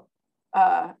to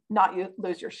not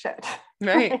lose your shit.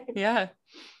 Right. Yeah.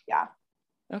 Yeah.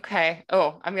 Okay.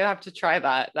 Oh, I'm going to have to try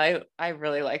that. I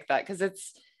really like that, because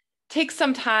takes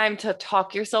some time to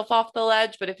talk yourself off the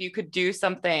ledge. But if you could do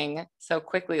something so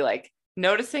quickly, like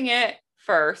noticing it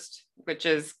first, which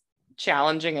is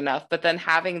challenging enough, but then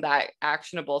having that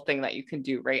actionable thing that you can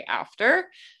do right after,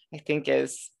 I think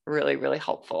is really, really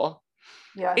helpful.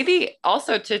 Yeah. Maybe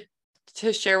also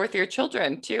to share with your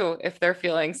children too, if they're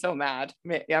feeling so mad.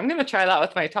 Yeah, I'm going to try that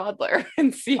with my toddler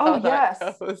and see how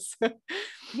that goes.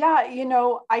 Yeah,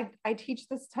 I teach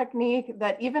this technique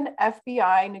that even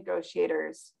FBI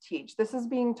negotiators teach. This is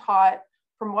being taught,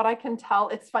 from what I can tell.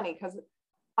 It's funny because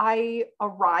I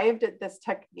arrived at this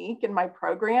technique in my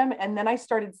program and then I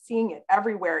started seeing it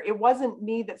everywhere. It wasn't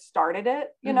me that started it,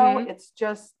 it's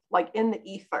just like in the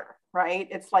ether, right?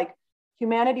 It's like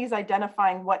humanity's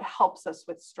identifying what helps us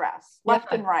with stress,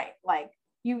 left and right. Like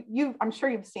I'm sure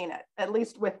you've seen it, at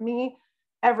least with me,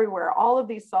 everywhere, all of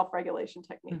these self-regulation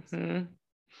techniques.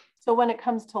 So when it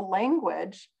comes to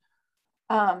language,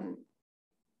 you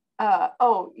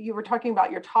were talking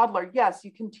about your toddler. Yes,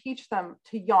 you can teach them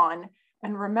to yawn,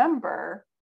 and remember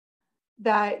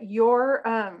that your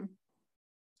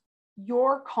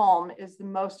your calm is the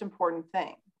most important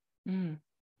thing. Mm.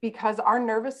 Because our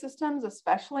nervous systems,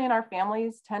 especially in our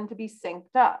families, tend to be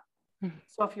synced up. Mm.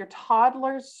 So if your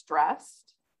toddler's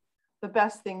stressed, the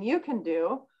best thing you can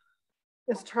do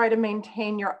is try to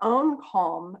maintain your own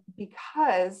calm,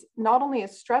 because not only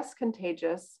is stress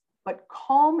contagious, but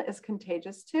calm is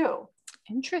contagious too.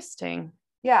 Interesting.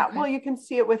 Yeah. Okay. Well, you can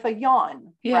see it with a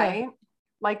yawn, right?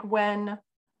 Like when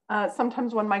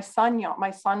sometimes when my son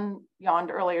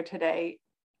yawned earlier today,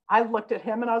 I looked at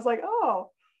him and I was like,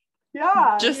 oh,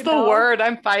 yeah. Just the word,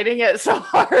 I'm fighting it so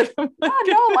hard.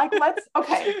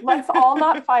 Let's all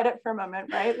not fight it for a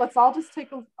moment, right? Let's all just take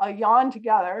a yawn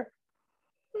together.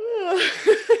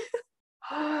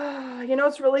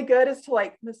 What's really good is to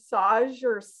like massage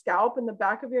your scalp and the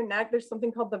back of your neck. There's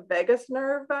something called the vagus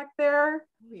nerve back there.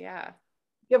 Yeah.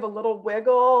 Give a little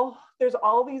wiggle. There's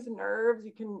all these nerves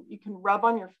you can rub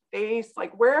on your face,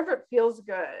 like wherever it feels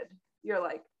good. You're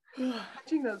like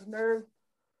touching those nerves.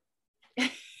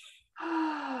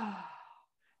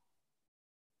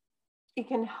 It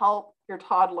can help your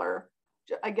toddler.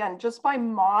 Again, just by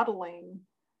modeling,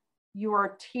 you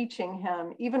are teaching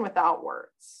him even without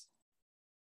words.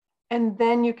 And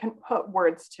then you can put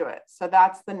words to it. So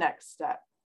that's the next step.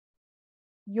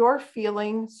 You're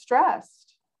feeling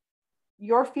stressed.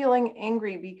 You're feeling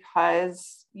angry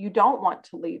because you don't want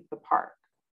to leave the park.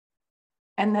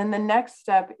 And then the next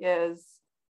step is,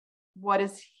 what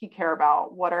does he care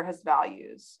about? What are his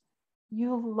values?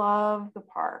 You love the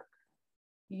park.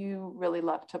 You really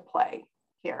love to play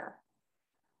here.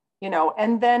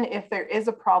 And then if there is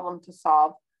a problem to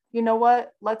solve, you know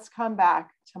what? Let's come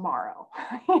back tomorrow,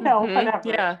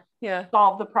 whatever. Yeah.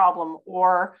 Solve the problem.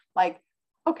 Or like,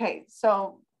 okay,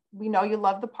 so we know you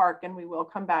love the park and we will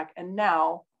come back. And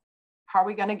now, how are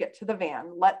we going to get to the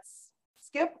van? Let's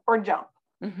skip or jump.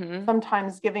 Mm-hmm.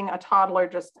 Sometimes giving a toddler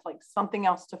just like something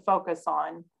else to focus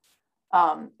on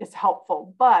is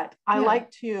helpful. But I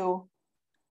like to,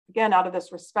 again, out of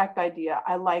this respect idea,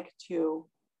 I like to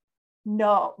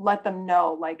let them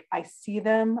know, like, I see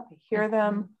them, I hear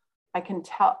them, I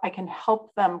can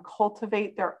help them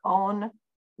cultivate their own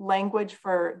language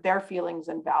for their feelings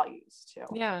and values too.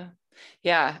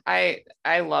 Yeah.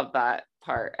 I love that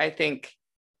part. I think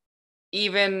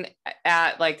even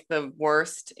at like the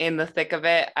worst, in the thick of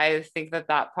it, I think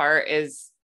that part is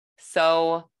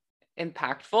so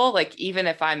impactful. Like, even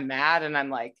if I'm mad and I'm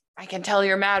like, I can tell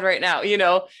you're mad right now,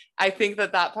 I think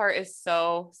that part is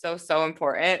so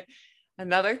important.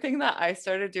 Another thing that I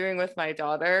started doing with my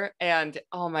daughter, and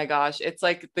oh my gosh, it's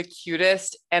like the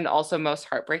cutest and also most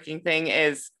heartbreaking thing,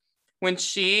 is when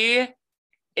she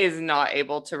is not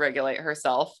able to regulate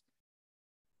herself.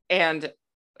 And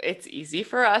it's easy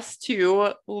for us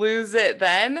to lose it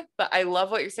then, but I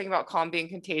love what you're saying about calm being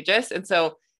contagious. And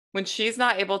so when she's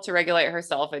not able to regulate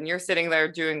herself and you're sitting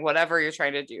there doing whatever you're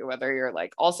trying to do, whether you're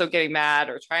like also getting mad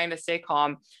or trying to stay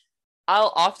calm,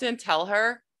 I'll often tell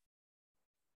her,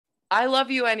 I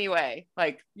love you anyway.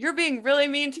 Like, you're being really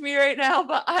mean to me right now,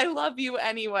 but I love you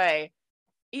anyway,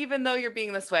 even though you're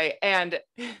being this way. And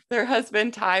there has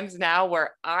been times now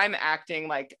where I'm acting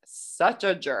like such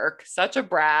a jerk, such a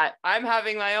brat. I'm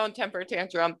having my own temper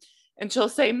tantrum. And she'll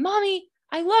say, Mommy,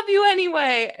 I love you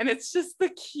anyway. And it's just the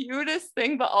cutest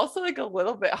thing, but also like a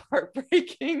little bit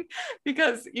heartbreaking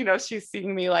because, she's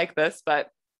seeing me like this. But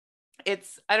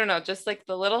it's, I don't know, just like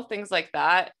the little things like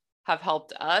that have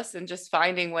helped us, and just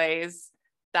finding ways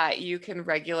that you can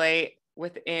regulate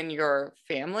within your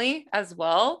family as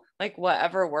well, like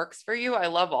whatever works for you. I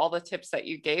love all the tips that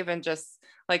you gave, and just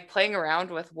like playing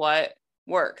around with what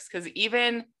works. Because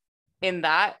even in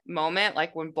that moment,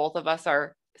 like when both of us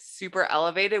are super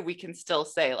elevated, we can still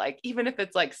say, like, even if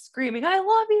it's like screaming, I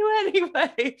love you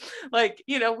anyway, like,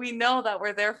 we know that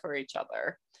we're there for each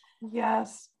other.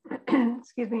 Yes.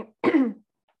 Excuse me.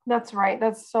 That's right.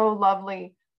 That's so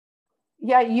lovely.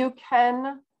 Yeah, you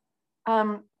can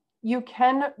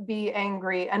be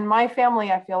angry. And my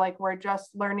family, I feel like we're just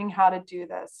learning how to do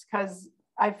this, because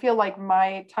I feel like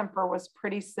my temper was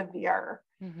pretty severe.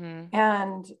 Mm-hmm.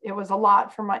 And it was a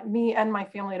lot for me and my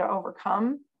family to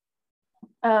overcome.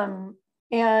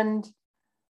 And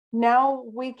now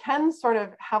we can sort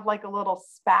of have like a little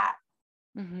spat,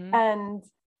 mm-hmm. and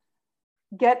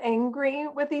get angry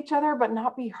with each other, but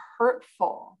not be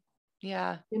hurtful.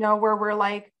 Yeah. Where we're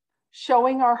like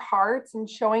showing our hearts and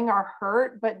showing our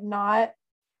hurt, but not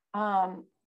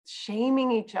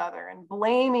shaming each other and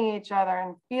blaming each other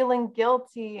and feeling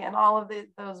guilty and all of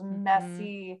those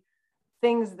messy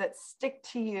things that stick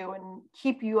to you and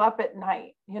keep you up at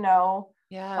night.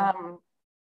 Yeah.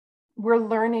 We're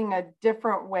learning a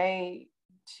different way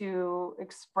to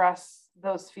express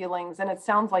those feelings. And it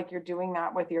sounds like you're doing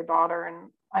that with your daughter.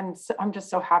 And I'm just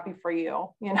so happy for you,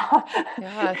 you know?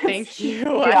 Yeah, thank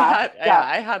you. Yeah.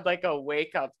 I had like a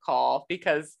wake up call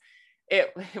because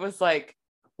it was like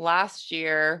last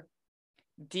year,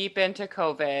 deep into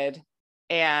COVID,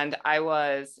 and I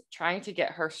was trying to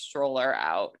get her stroller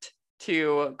out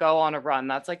to go on a run.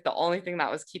 That's like the only thing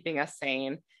that was keeping us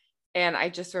sane. And I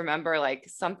just remember like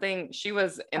something, she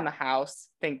was in the house.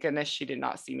 Thank goodness she did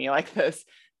not see me like this.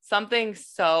 Something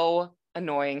so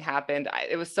annoying happened.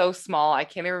 It was so small. I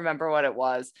can't even remember what it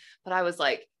was, but I was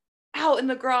like out in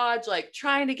the garage, like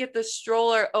trying to get the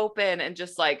stroller open and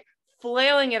just like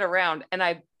flailing it around. And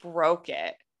I broke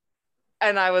it.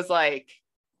 And I was like,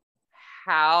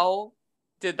 how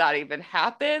did that even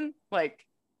happen? Like,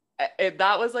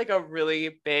 that was like a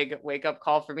really big wake up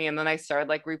call for me. And then I started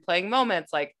like replaying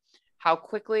moments, like how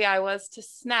quickly I was to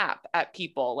snap at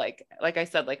people. Like I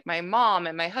said, like my mom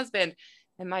and my husband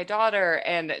and my daughter.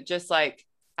 And just like,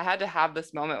 I had to have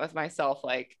this moment with myself.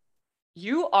 Like,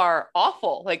 you are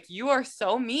awful. Like, you are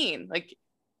so mean. Like,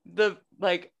 the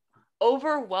like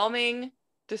overwhelming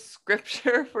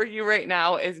descriptor for you right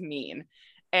now is mean.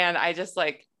 And I just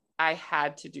like, I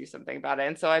had to do something about it.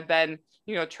 And so I've been,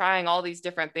 trying all these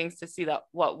different things to see that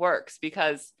what works,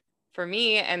 because for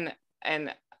me and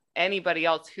anybody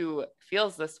else who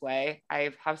feels this way,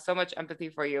 I have so much empathy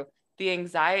for you. The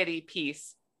anxiety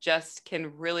piece just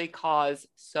can really cause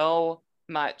so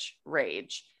much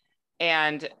rage.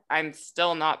 And I'm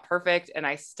still not perfect, and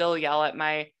I still yell at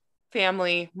my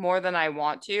family more than I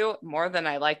want to, more than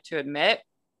I like to admit,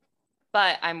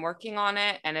 but I'm working on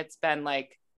it, and it's been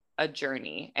like a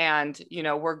journey. And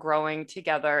we're growing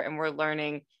together, and we're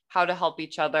learning how to help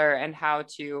each other and how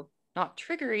to not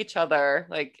trigger each other,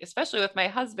 like especially with my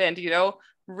husband.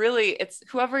 Really, it's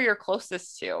whoever you're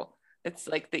closest to, it's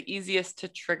like the easiest to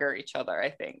trigger each other, I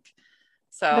think.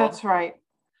 So that's right.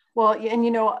 Well,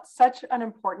 and such an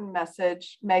important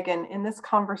message, Megan, in this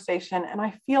conversation. And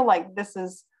I feel like this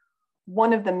is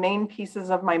one of the main pieces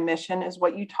of my mission, is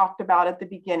what you talked about at the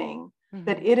beginning,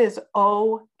 that it is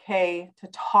okay to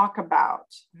talk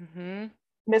about.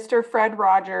 Mr. Fred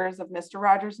Rogers of Mr.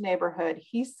 Rogers' Neighborhood,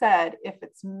 he said, if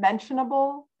it's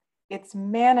mentionable, it's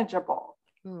manageable.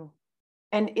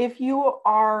 And if you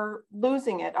are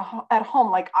losing it at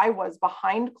home, like I was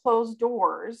behind closed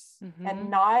doors and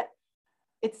not,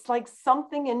 it's like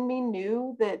something in me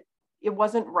knew that it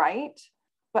wasn't right,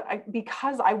 but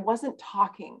because I wasn't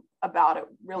talking about it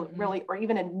really, or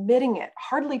even admitting it,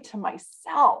 hardly to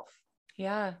myself.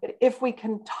 Yeah. But if we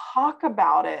can talk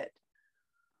about it,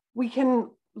 we can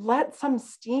let some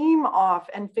steam off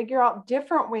and figure out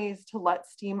different ways to let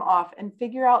steam off, and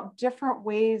figure out different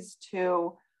ways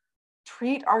to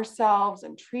treat ourselves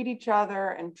and treat each other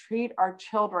and treat our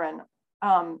children.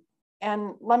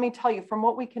 And let me tell you, from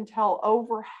what we can tell,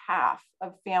 over half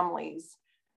of families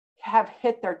have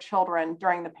hit their children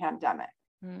during the pandemic.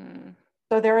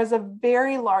 So there is a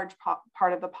very large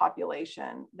part of the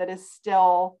population that is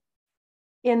still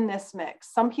in this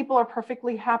mix. Some people are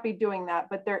perfectly happy doing that,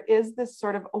 but there is this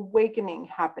sort of awakening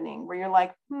happening where you're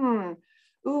like,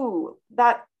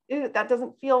 that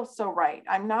doesn't feel so right.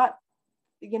 I'm not,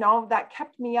 that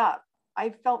kept me up. I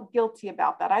felt guilty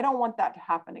about that. I don't want that to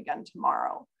happen again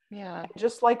tomorrow. Yeah. And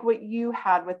just like what you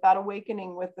had with that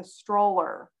awakening with the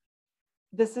stroller,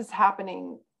 this is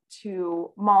happening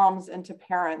to moms and to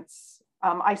parents.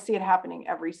 I see it happening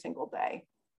every single day.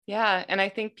 Yeah. And I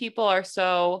think people are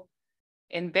so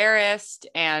embarrassed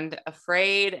and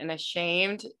afraid and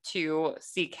ashamed to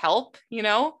seek help,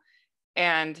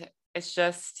 and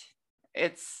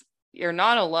you're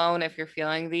not alone if you're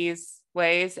feeling these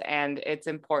ways, and it's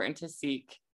important to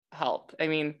seek help. I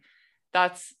mean,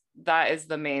 that is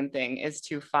the main thing, is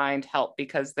to find help,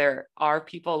 because there are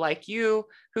people like you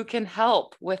who can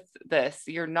help with this.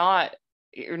 You're not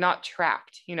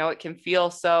trapped. It can feel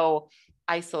so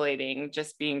isolating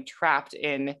just being trapped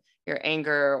in your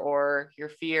anger or your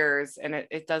fears, and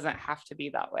it doesn't have to be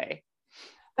that way.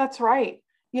 That's right.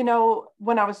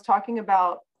 When I was talking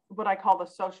about what I call the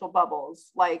social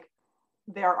bubbles, like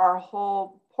there are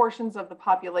whole portions of the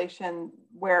population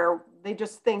where they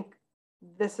just think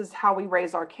this is how we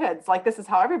raise our kids. Like this is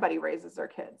how everybody raises their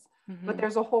kids. But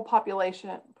there's a whole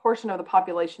portion of the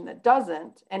population that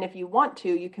doesn't. And if you want to,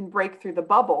 you can break through the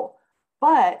bubble,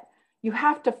 but you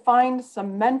have to find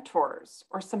some mentors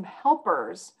or some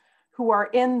helpers who are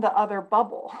in the other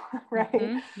bubble,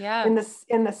 right? Yeah.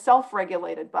 In the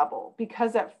self-regulated bubble.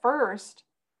 Because at first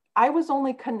I was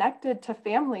only connected to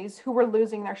families who were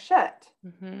losing their shit.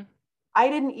 I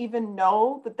didn't even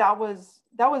know that was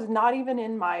not even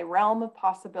in my realm of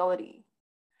possibility.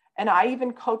 And I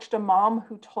even coached a mom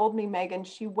who told me, Megan,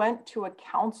 she went to a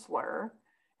counselor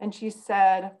and she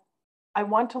said, I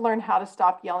want to learn how to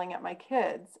stop yelling at my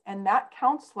kids. And that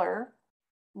counselor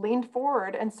leaned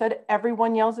forward and said,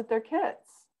 everyone yells at their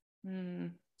kids.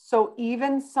 Mm. So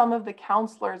even some of the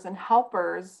counselors and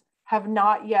helpers have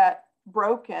not yet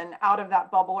broken out of that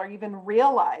bubble or even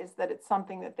realized that it's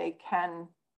something that they can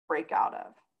break out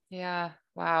of. Yeah.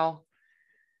 Wow.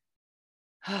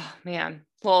 Oh man.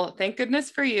 Well, thank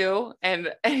goodness for you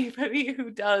and anybody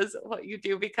who does what you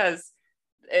do, because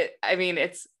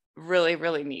it's really,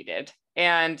 really needed.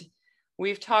 And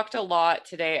we've talked a lot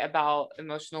today about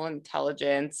emotional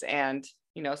intelligence and,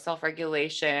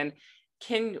 self-regulation.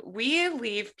 Can we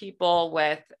leave people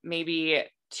with maybe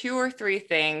 2 or 3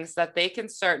 things that they can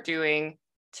start doing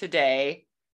today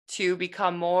to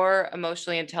become more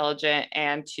emotionally intelligent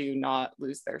and to not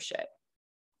lose their shit?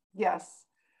 Yes.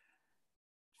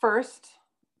 First,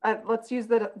 let's use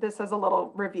this as a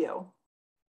little review.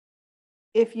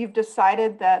 If you've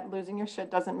decided that losing your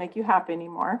shit doesn't make you happy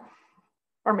anymore,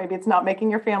 or maybe it's not making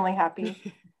your family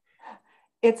happy,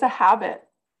 it's a habit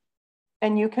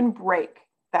and you can break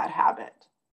that habit.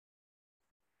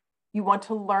 You want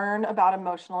to learn about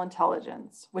emotional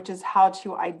intelligence, which is how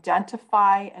to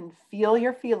identify and feel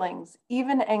your feelings,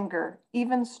 even anger,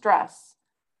 even stress,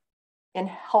 in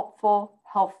helpful,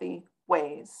 healthy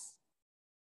ways.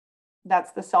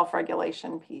 That's the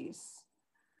self-regulation piece.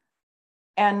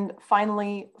 And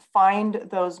finally, find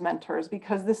those mentors,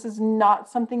 because this is not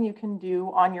something you can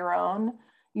do on your own.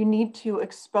 You need to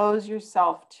expose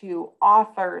yourself to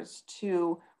authors,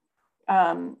 to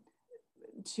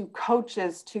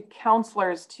coaches, to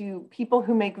counselors, to people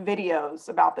who make videos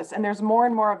about this. And there's more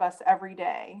and more of us every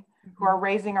day who are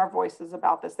raising our voices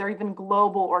about this. There are even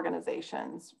global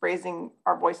organizations raising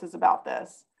our voices about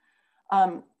this.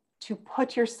 To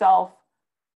put yourself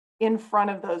in front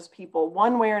of those people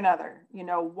one way or another,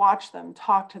 watch them,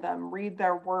 talk to them, read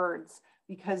their words,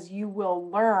 because you will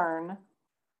learn.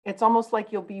 It's almost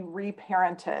like you'll be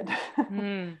reparented.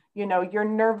 Your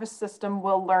nervous system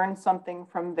will learn something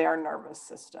from their nervous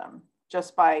system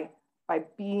just by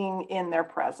being in their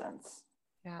presence.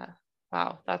 Yeah.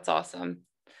 Wow. That's awesome.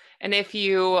 And if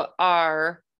you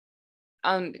are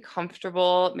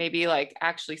uncomfortable, maybe like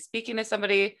actually speaking to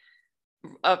somebody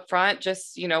up front,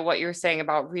 just, what you're saying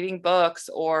about reading books,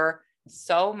 or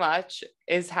so much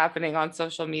is happening on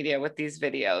social media with these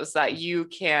videos that you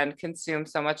can consume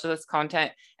so much of this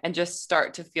content and just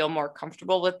start to feel more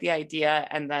comfortable with the idea.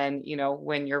 And then,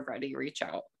 when you're ready, reach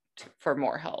out for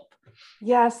more help.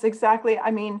 Yes, exactly. I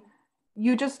mean,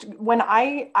 when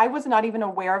I was not even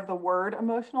aware of the word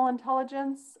emotional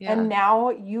intelligence, and now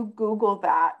you Google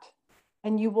that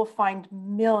and you will find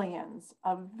millions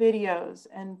of videos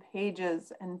and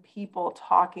pages and people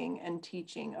talking and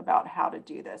teaching about how to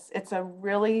do this. It's a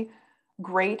really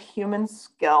great human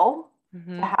skill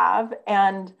to have.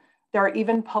 And there are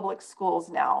even public schools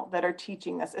now that are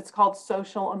teaching this. It's called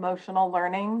social emotional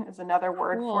learning, is another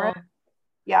word for it.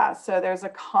 Yeah, so there's a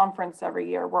conference every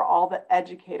year where all the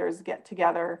educators get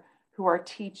together who are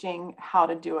teaching how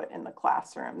to do it in the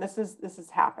classroom. This is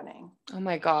happening. Oh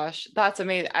my gosh, that's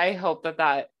amazing. I hope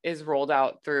that is rolled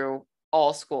out through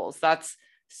all schools. That's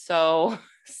so,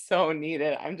 so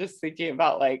needed. I'm just thinking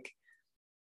about like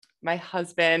my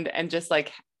husband, and just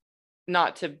like,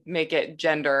 not to make it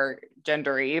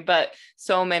gendery, but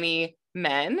so many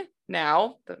men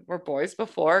now that were boys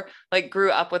before, like,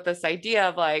 grew up with this idea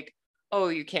of like, oh,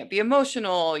 you can't be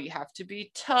emotional, you have to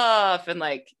be tough. And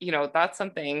like, that's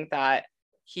something that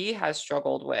he has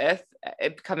struggled with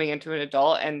coming into an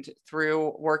adult, and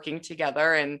through working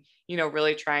together and,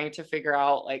 really trying to figure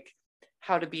out like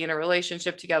how to be in a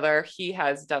relationship together, he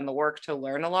has done the work to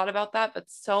learn a lot about that.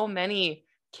 But so many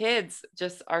kids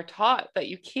just are taught that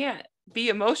you can't be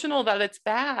emotional, that it's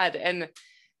bad. And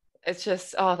it's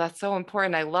just, oh, that's so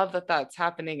important. I love that that's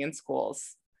happening in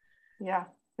schools. Yeah,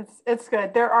 it's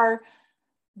good. There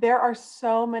are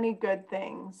so many good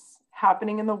things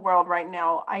happening in the world right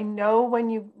now. I know when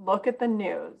you look at the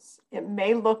news, it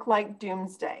may look like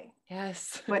doomsday.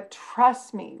 Yes. But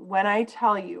trust me when I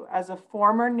tell you, as a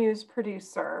former news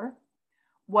producer,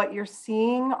 what you're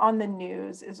seeing on the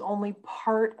news is only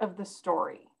part of the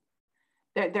story.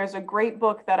 There's a great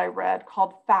book that I read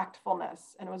called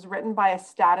Factfulness, and it was written by a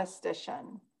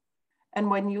statistician. And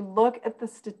when you look at the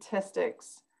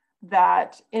statistics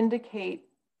that indicate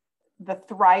the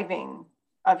thriving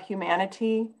of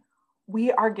humanity,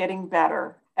 we are getting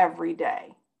better every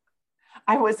day.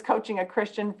 I was coaching a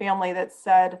Christian family that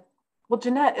said, well,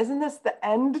 Jeanette, isn't this the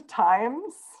end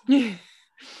times?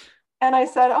 And I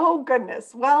said, oh,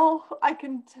 goodness. Well, I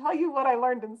can tell you what I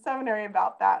learned in seminary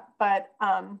about that. But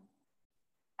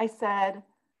I said,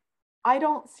 I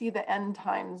don't see the end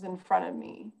times in front of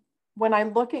me. When I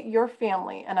look at your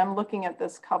family, and I'm looking at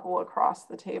this couple across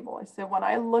the table, I said, when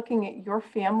I'm looking at your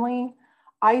family,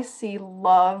 I see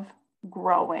love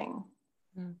growing.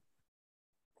 Mm.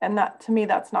 And that, to me,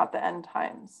 that's not the end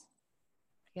times.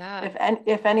 Yeah.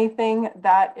 If anything,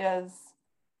 that is,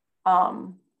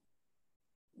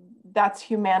 that's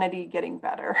humanity getting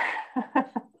better.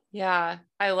 Yeah.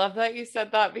 I love that you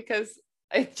said that, because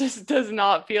it just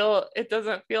doesn't feel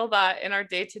that in our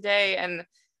day to day. And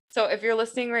so if you're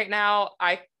listening right now,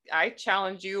 I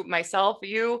challenge you, myself,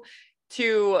 you,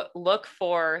 to look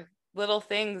for little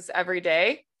things every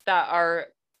day that are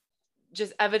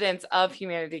just evidence of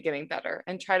humanity getting better,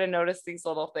 and try to notice these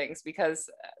little things, because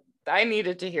I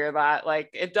needed to hear that. Like,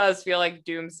 it does feel like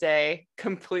doomsday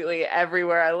completely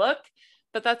everywhere I look,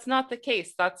 but that's not the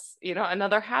case. That's,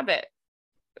 another habit.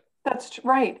 That's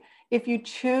right. If you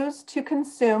choose to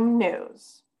consume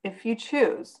news,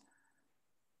 here's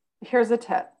a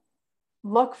tip.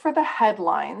 Look for the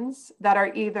headlines that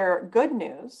are either good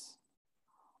news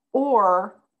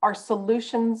or are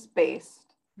solutions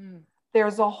based.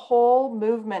 There's a whole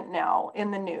movement now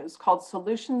in the news called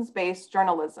solutions-based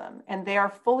journalism, and they are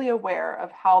fully aware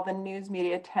of how the news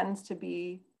media tends to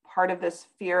be part of this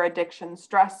fear, addiction,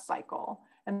 stress cycle,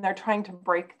 and they're trying to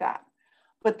break that.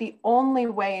 But the only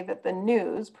way that the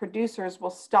news producers will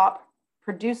stop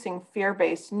producing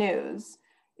fear-based news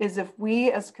is if we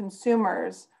as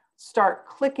consumers start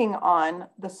clicking on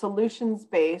the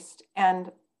solutions-based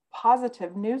and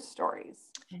positive news stories.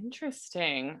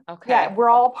 Interesting. Okay. Yeah, we're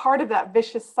all part of that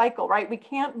vicious cycle, right? We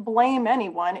can't blame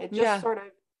anyone. It just sort of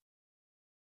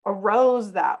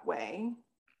arose that way,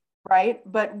 right?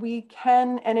 But we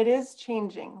can, and it is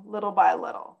changing little by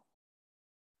little.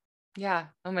 Yeah.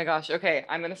 Oh my gosh. Okay.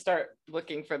 I'm going to start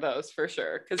looking for those for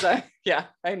sure. Cause I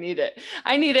need it.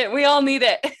 I need it. We all need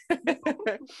it.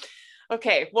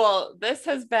 Okay. Well, this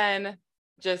has been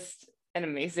just an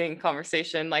amazing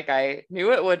conversation, like I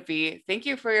knew it would be. Thank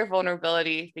you for your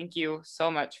vulnerability. Thank you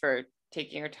so much for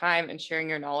taking your time and sharing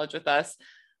your knowledge with us.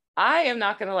 I am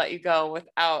not going to let you go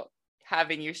without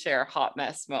having you share a hot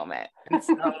mess moment. And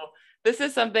so this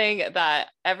is something that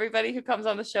everybody who comes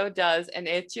on the show does, and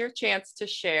it's your chance to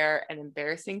share an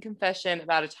embarrassing confession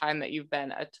about a time that you've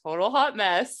been a total hot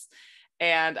mess.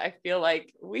 And I feel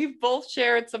like we've both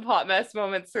shared some hot mess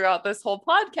moments throughout this whole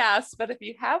podcast, but if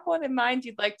you have one in mind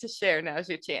you'd like to share, now's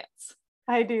your chance.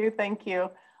 I do. Thank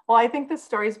you. Well, I think this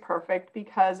story is perfect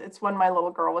because it's when my little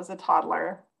girl was a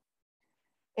toddler.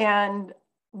 And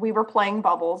we were playing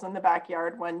bubbles in the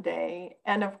backyard one day.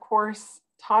 And of course,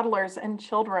 toddlers and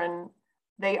children,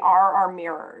 they are our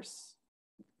mirrors.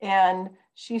 And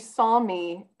she saw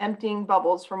me emptying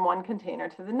bubbles from one container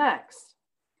to the next.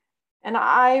 And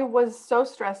I was so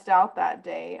stressed out that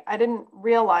day. I didn't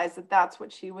realize that that's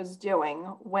what she was doing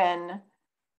when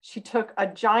she took a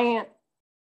giant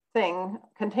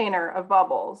container of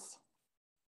bubbles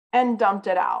and dumped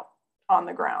it out on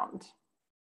the ground.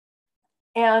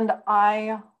 And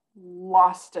I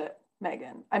lost it,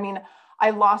 Megan. I mean, I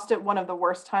lost it one of the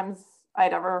worst times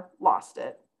I'd ever lost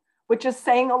it, which is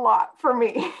saying a lot for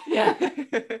me. Yeah.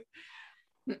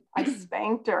 I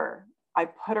spanked her. I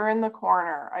put her in the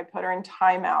corner. I put her in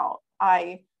timeout.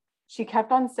 She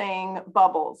kept on saying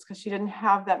bubbles because she didn't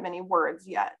have that many words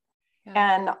yet. Yeah.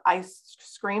 And I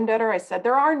screamed at her. I said,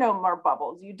 there are no more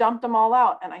bubbles. You dumped them all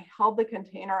out. And I held the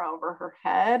container over her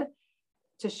head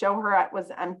to show her it was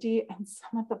empty. And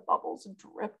some of the bubbles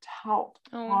dripped out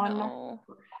on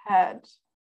her head,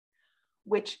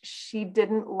 which she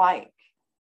didn't like.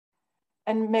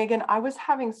 And Megan, I was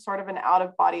having sort of an out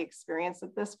of body experience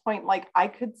at this point. Like I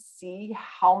could see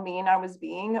how mean I was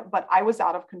being, but I was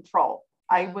out of control.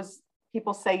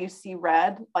 People say you see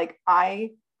red. Like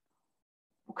I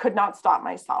could not stop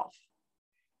myself.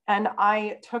 And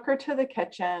I took her to the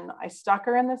kitchen. I stuck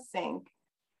her in the sink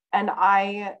and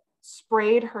I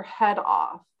sprayed her head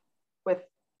off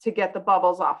to get the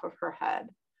bubbles off of her head.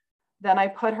 Then I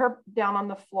put her down on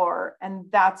the floor and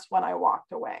that's when I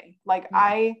walked away. Like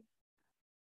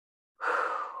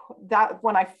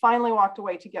when I finally walked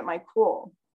away to get my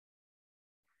cool.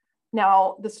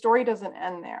 Now, the story doesn't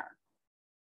end there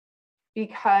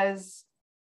because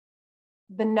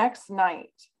the next night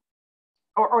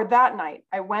or that night,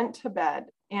 I went to bed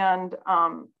and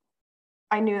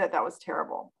I knew that was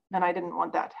terrible and I didn't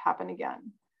want that to happen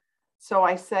again. So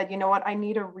I said, you know what? I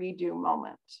need a redo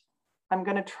moment. I'm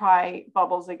going to try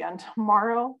bubbles again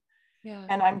tomorrow. Yeah.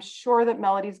 And I'm sure that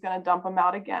Melody's going to dump them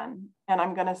out again. And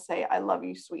I'm going to say, I love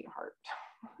you, sweetheart.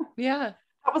 Yeah.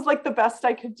 That was like the best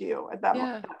I could do at that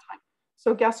time.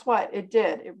 So guess what? It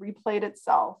did. It replayed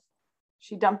itself.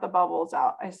 She dumped the bubbles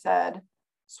out. I said,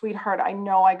 sweetheart, I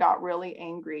know I got really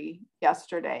angry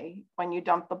yesterday when you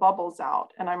dumped the bubbles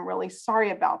out, and I'm really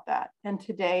sorry about that. And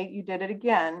today you did it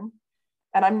again,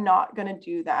 and I'm not going to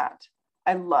do that.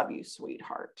 I love you,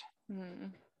 sweetheart.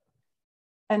 Mm.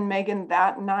 And Megan,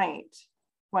 that night,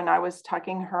 when I was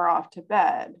tucking her off to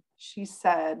bed, she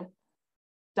said,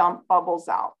 dump bubbles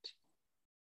out.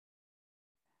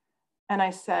 And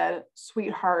I said,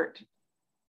 sweetheart,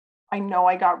 I know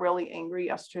I got really angry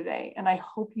yesterday, and I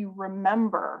hope you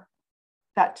remember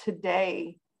that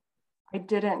today I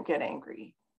didn't get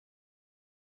angry.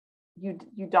 You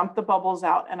dumped the bubbles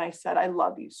out, and I said, I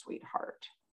love you, sweetheart.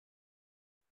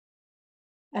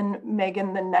 And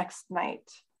Megan, the next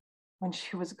night when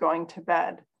she was going to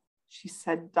bed, she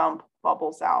said, dump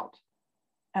bubbles out.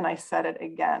 And I said it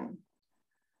again.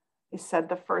 I said,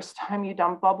 the first time you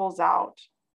dump bubbles out,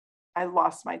 I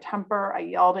lost my temper. I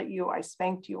yelled at you. I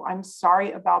spanked you. I'm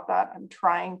sorry about that. I'm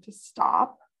trying to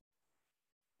stop.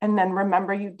 And then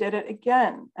remember, you did it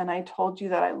again. And I told you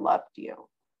that I loved you.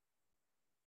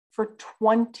 For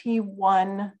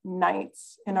 21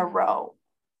 nights in a row,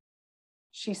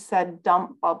 she said,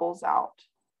 dump bubbles out.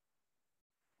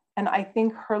 And I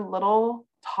think her little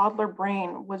toddler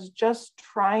brain was just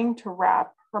trying to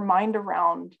wrap her mind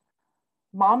around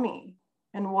mommy.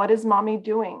 And what is mommy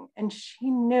doing? And she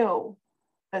knew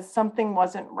that something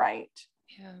wasn't right.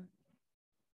 Yeah.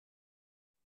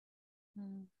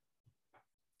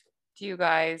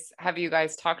 Have you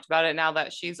guys talked about it now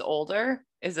that she's older?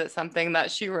 Is it something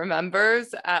that she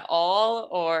remembers at all,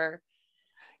 or?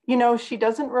 You know, she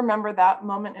doesn't remember that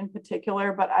moment in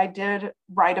particular, but I did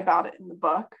write about it in the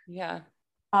book. Yeah.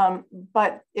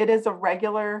 But it is a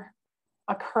regular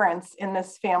occurrence in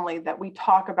this family that we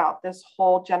talk about this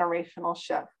whole generational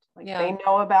shift. Like they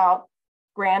know about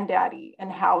granddaddy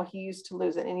and how he used to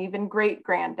lose it, and even great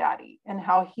granddaddy and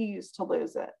how he used to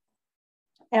lose it,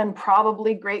 and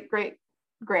probably great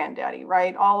granddaddy,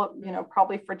 right? All, you know,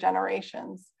 probably for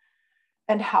generations.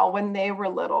 And how when they were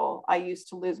little, I used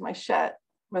to lose my shit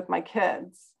with my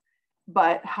kids,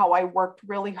 but how I worked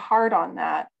really hard on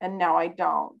that, and now I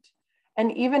don't. And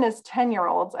even as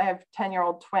 10-year-olds, I have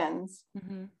 10-year-old twins,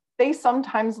 they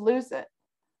sometimes lose it.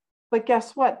 But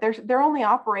guess what? They're only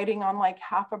operating on like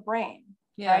half a brain,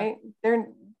 right? They're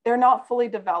not fully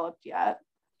developed yet.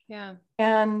 Yeah.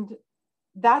 And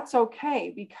that's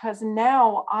okay, because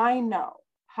now I know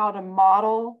how to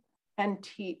model and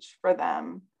teach for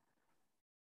them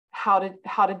how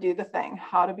to do the thing,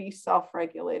 how to be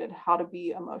self-regulated, how to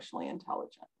be emotionally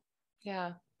intelligent.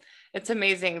 Yeah. It's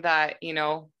amazing that, you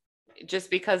know, just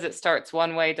because it starts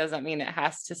one way doesn't mean it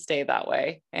has to stay that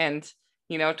way. And,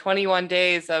 you know, 21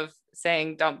 days of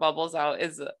saying dump bubbles out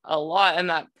is a lot, and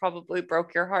that probably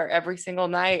broke your heart every single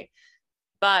night,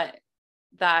 but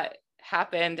that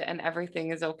happened and everything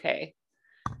is okay.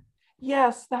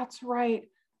 Yes, that's right.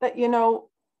 That, you know,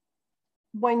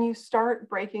 when you start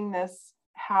breaking this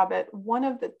habit, one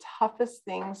of the toughest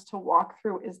things to walk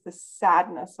through is the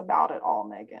sadness about it all,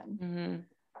 Megan.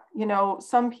 You know,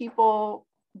 some people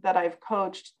that I've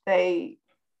coached, they've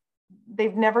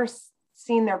never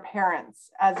seen their parents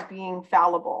as being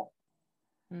fallible.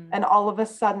 And all of a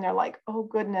sudden they're like, oh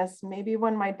goodness, maybe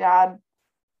when my dad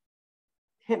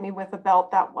hit me with a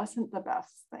belt, that wasn't the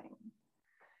best thing.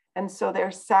 And so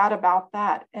they're sad about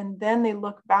that. And then they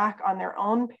look back on their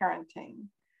own parenting,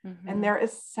 and there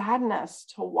is sadness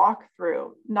to walk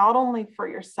through, not only for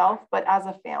yourself, but as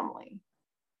a family.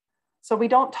 So we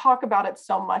don't talk about it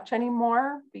so much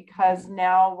anymore, because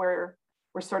now we're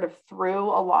sort of through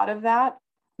a lot of that.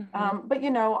 But, you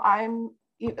know,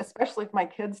 especially if my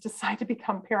kids decide to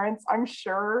become parents, I'm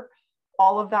sure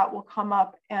all of that will come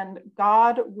up, and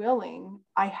God willing,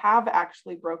 I have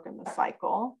actually broken the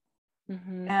cycle.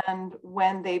 And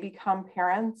when they become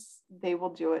parents, they will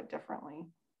do it differently.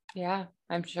 Yeah,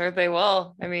 I'm sure they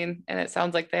will. I mean, and it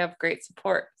sounds like they have great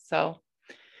support. So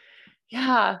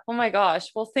yeah. Oh my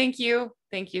gosh. Well, thank you.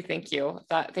 Thank you. Thank you.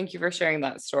 Thank you for sharing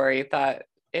that story. That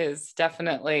is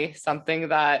definitely something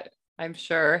that I'm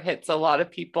sure hits a lot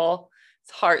of people's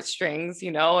heartstrings,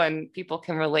 you know, and people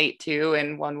can relate to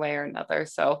in one way or another.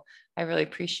 So I really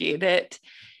appreciate it.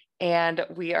 And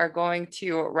we are going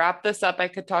to wrap this up. I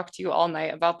could talk to you all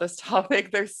night about this topic.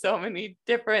 There's so many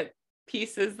different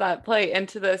pieces that play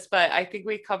into this, but I think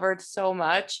we covered so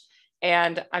much.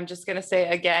 And I'm just going to say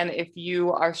again, if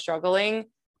you are struggling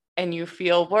and you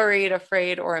feel worried,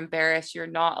 afraid, or embarrassed, you're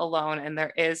not alone, and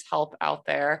there is help out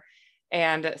there.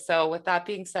 And so with that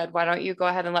being said, why don't you go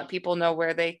ahead and let people know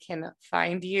where they can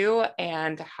find you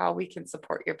and how we can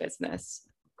support your business?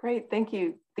 Great. Thank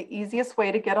you. The easiest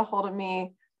way to get a hold of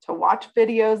me, to watch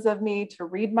videos of me, to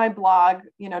read my blog,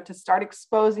 to start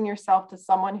exposing yourself to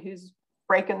someone who's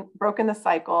broken the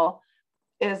cycle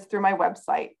is through my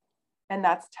website. And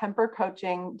that's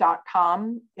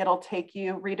tempercoaching.com. It'll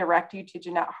redirect you to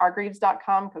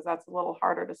JeanetteHargreaves.com because that's a little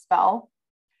harder to spell.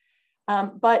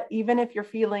 But even if you're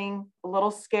feeling a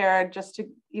little scared, just to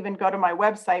even go to my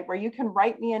website where you can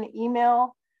write me an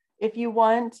email if you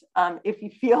want, if you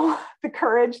feel the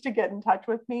courage to get in touch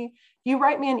with me. If you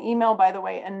write me an email, by the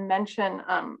way, and mention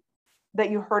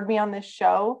that you heard me on this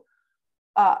show,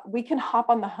 we can hop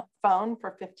on the phone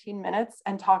for 15 minutes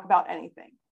and talk about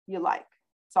anything you like.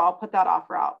 So I'll put that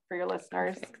offer out for your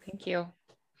listeners. Perfect. Thank you.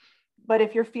 But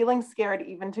if you're feeling scared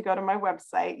even to go to my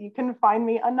website, you can find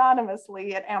me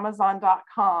anonymously at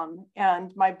Amazon.com.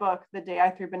 And my book, The Day I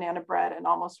Threw Banana Bread and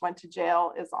Almost Went to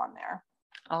Jail, is on there.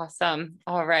 Awesome.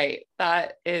 All right.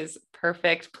 That is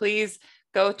perfect. Please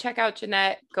go check out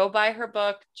Jeanette, go buy her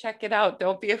book, check it out.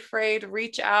 Don't be afraid,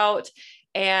 reach out.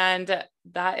 And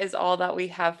that is all that we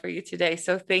have for you today.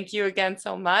 So thank you again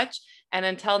so much. And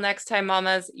until next time,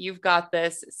 mamas, you've got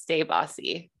this. Stay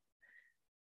bossy.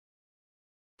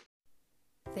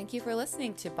 Thank you for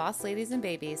listening to Boss Ladies and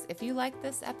Babies. If you like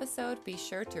this episode, be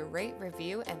sure to rate,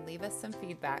 review, and leave us some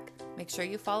feedback. Make sure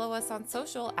you follow us on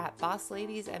social at Boss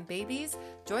Ladies and Babies.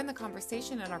 Join the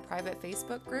conversation in our private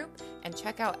Facebook group and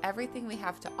check out everything we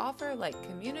have to offer like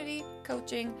community,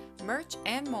 coaching, merch,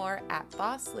 and more at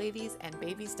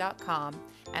bossladiesandbabies.com.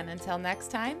 And until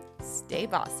next time, stay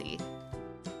bossy.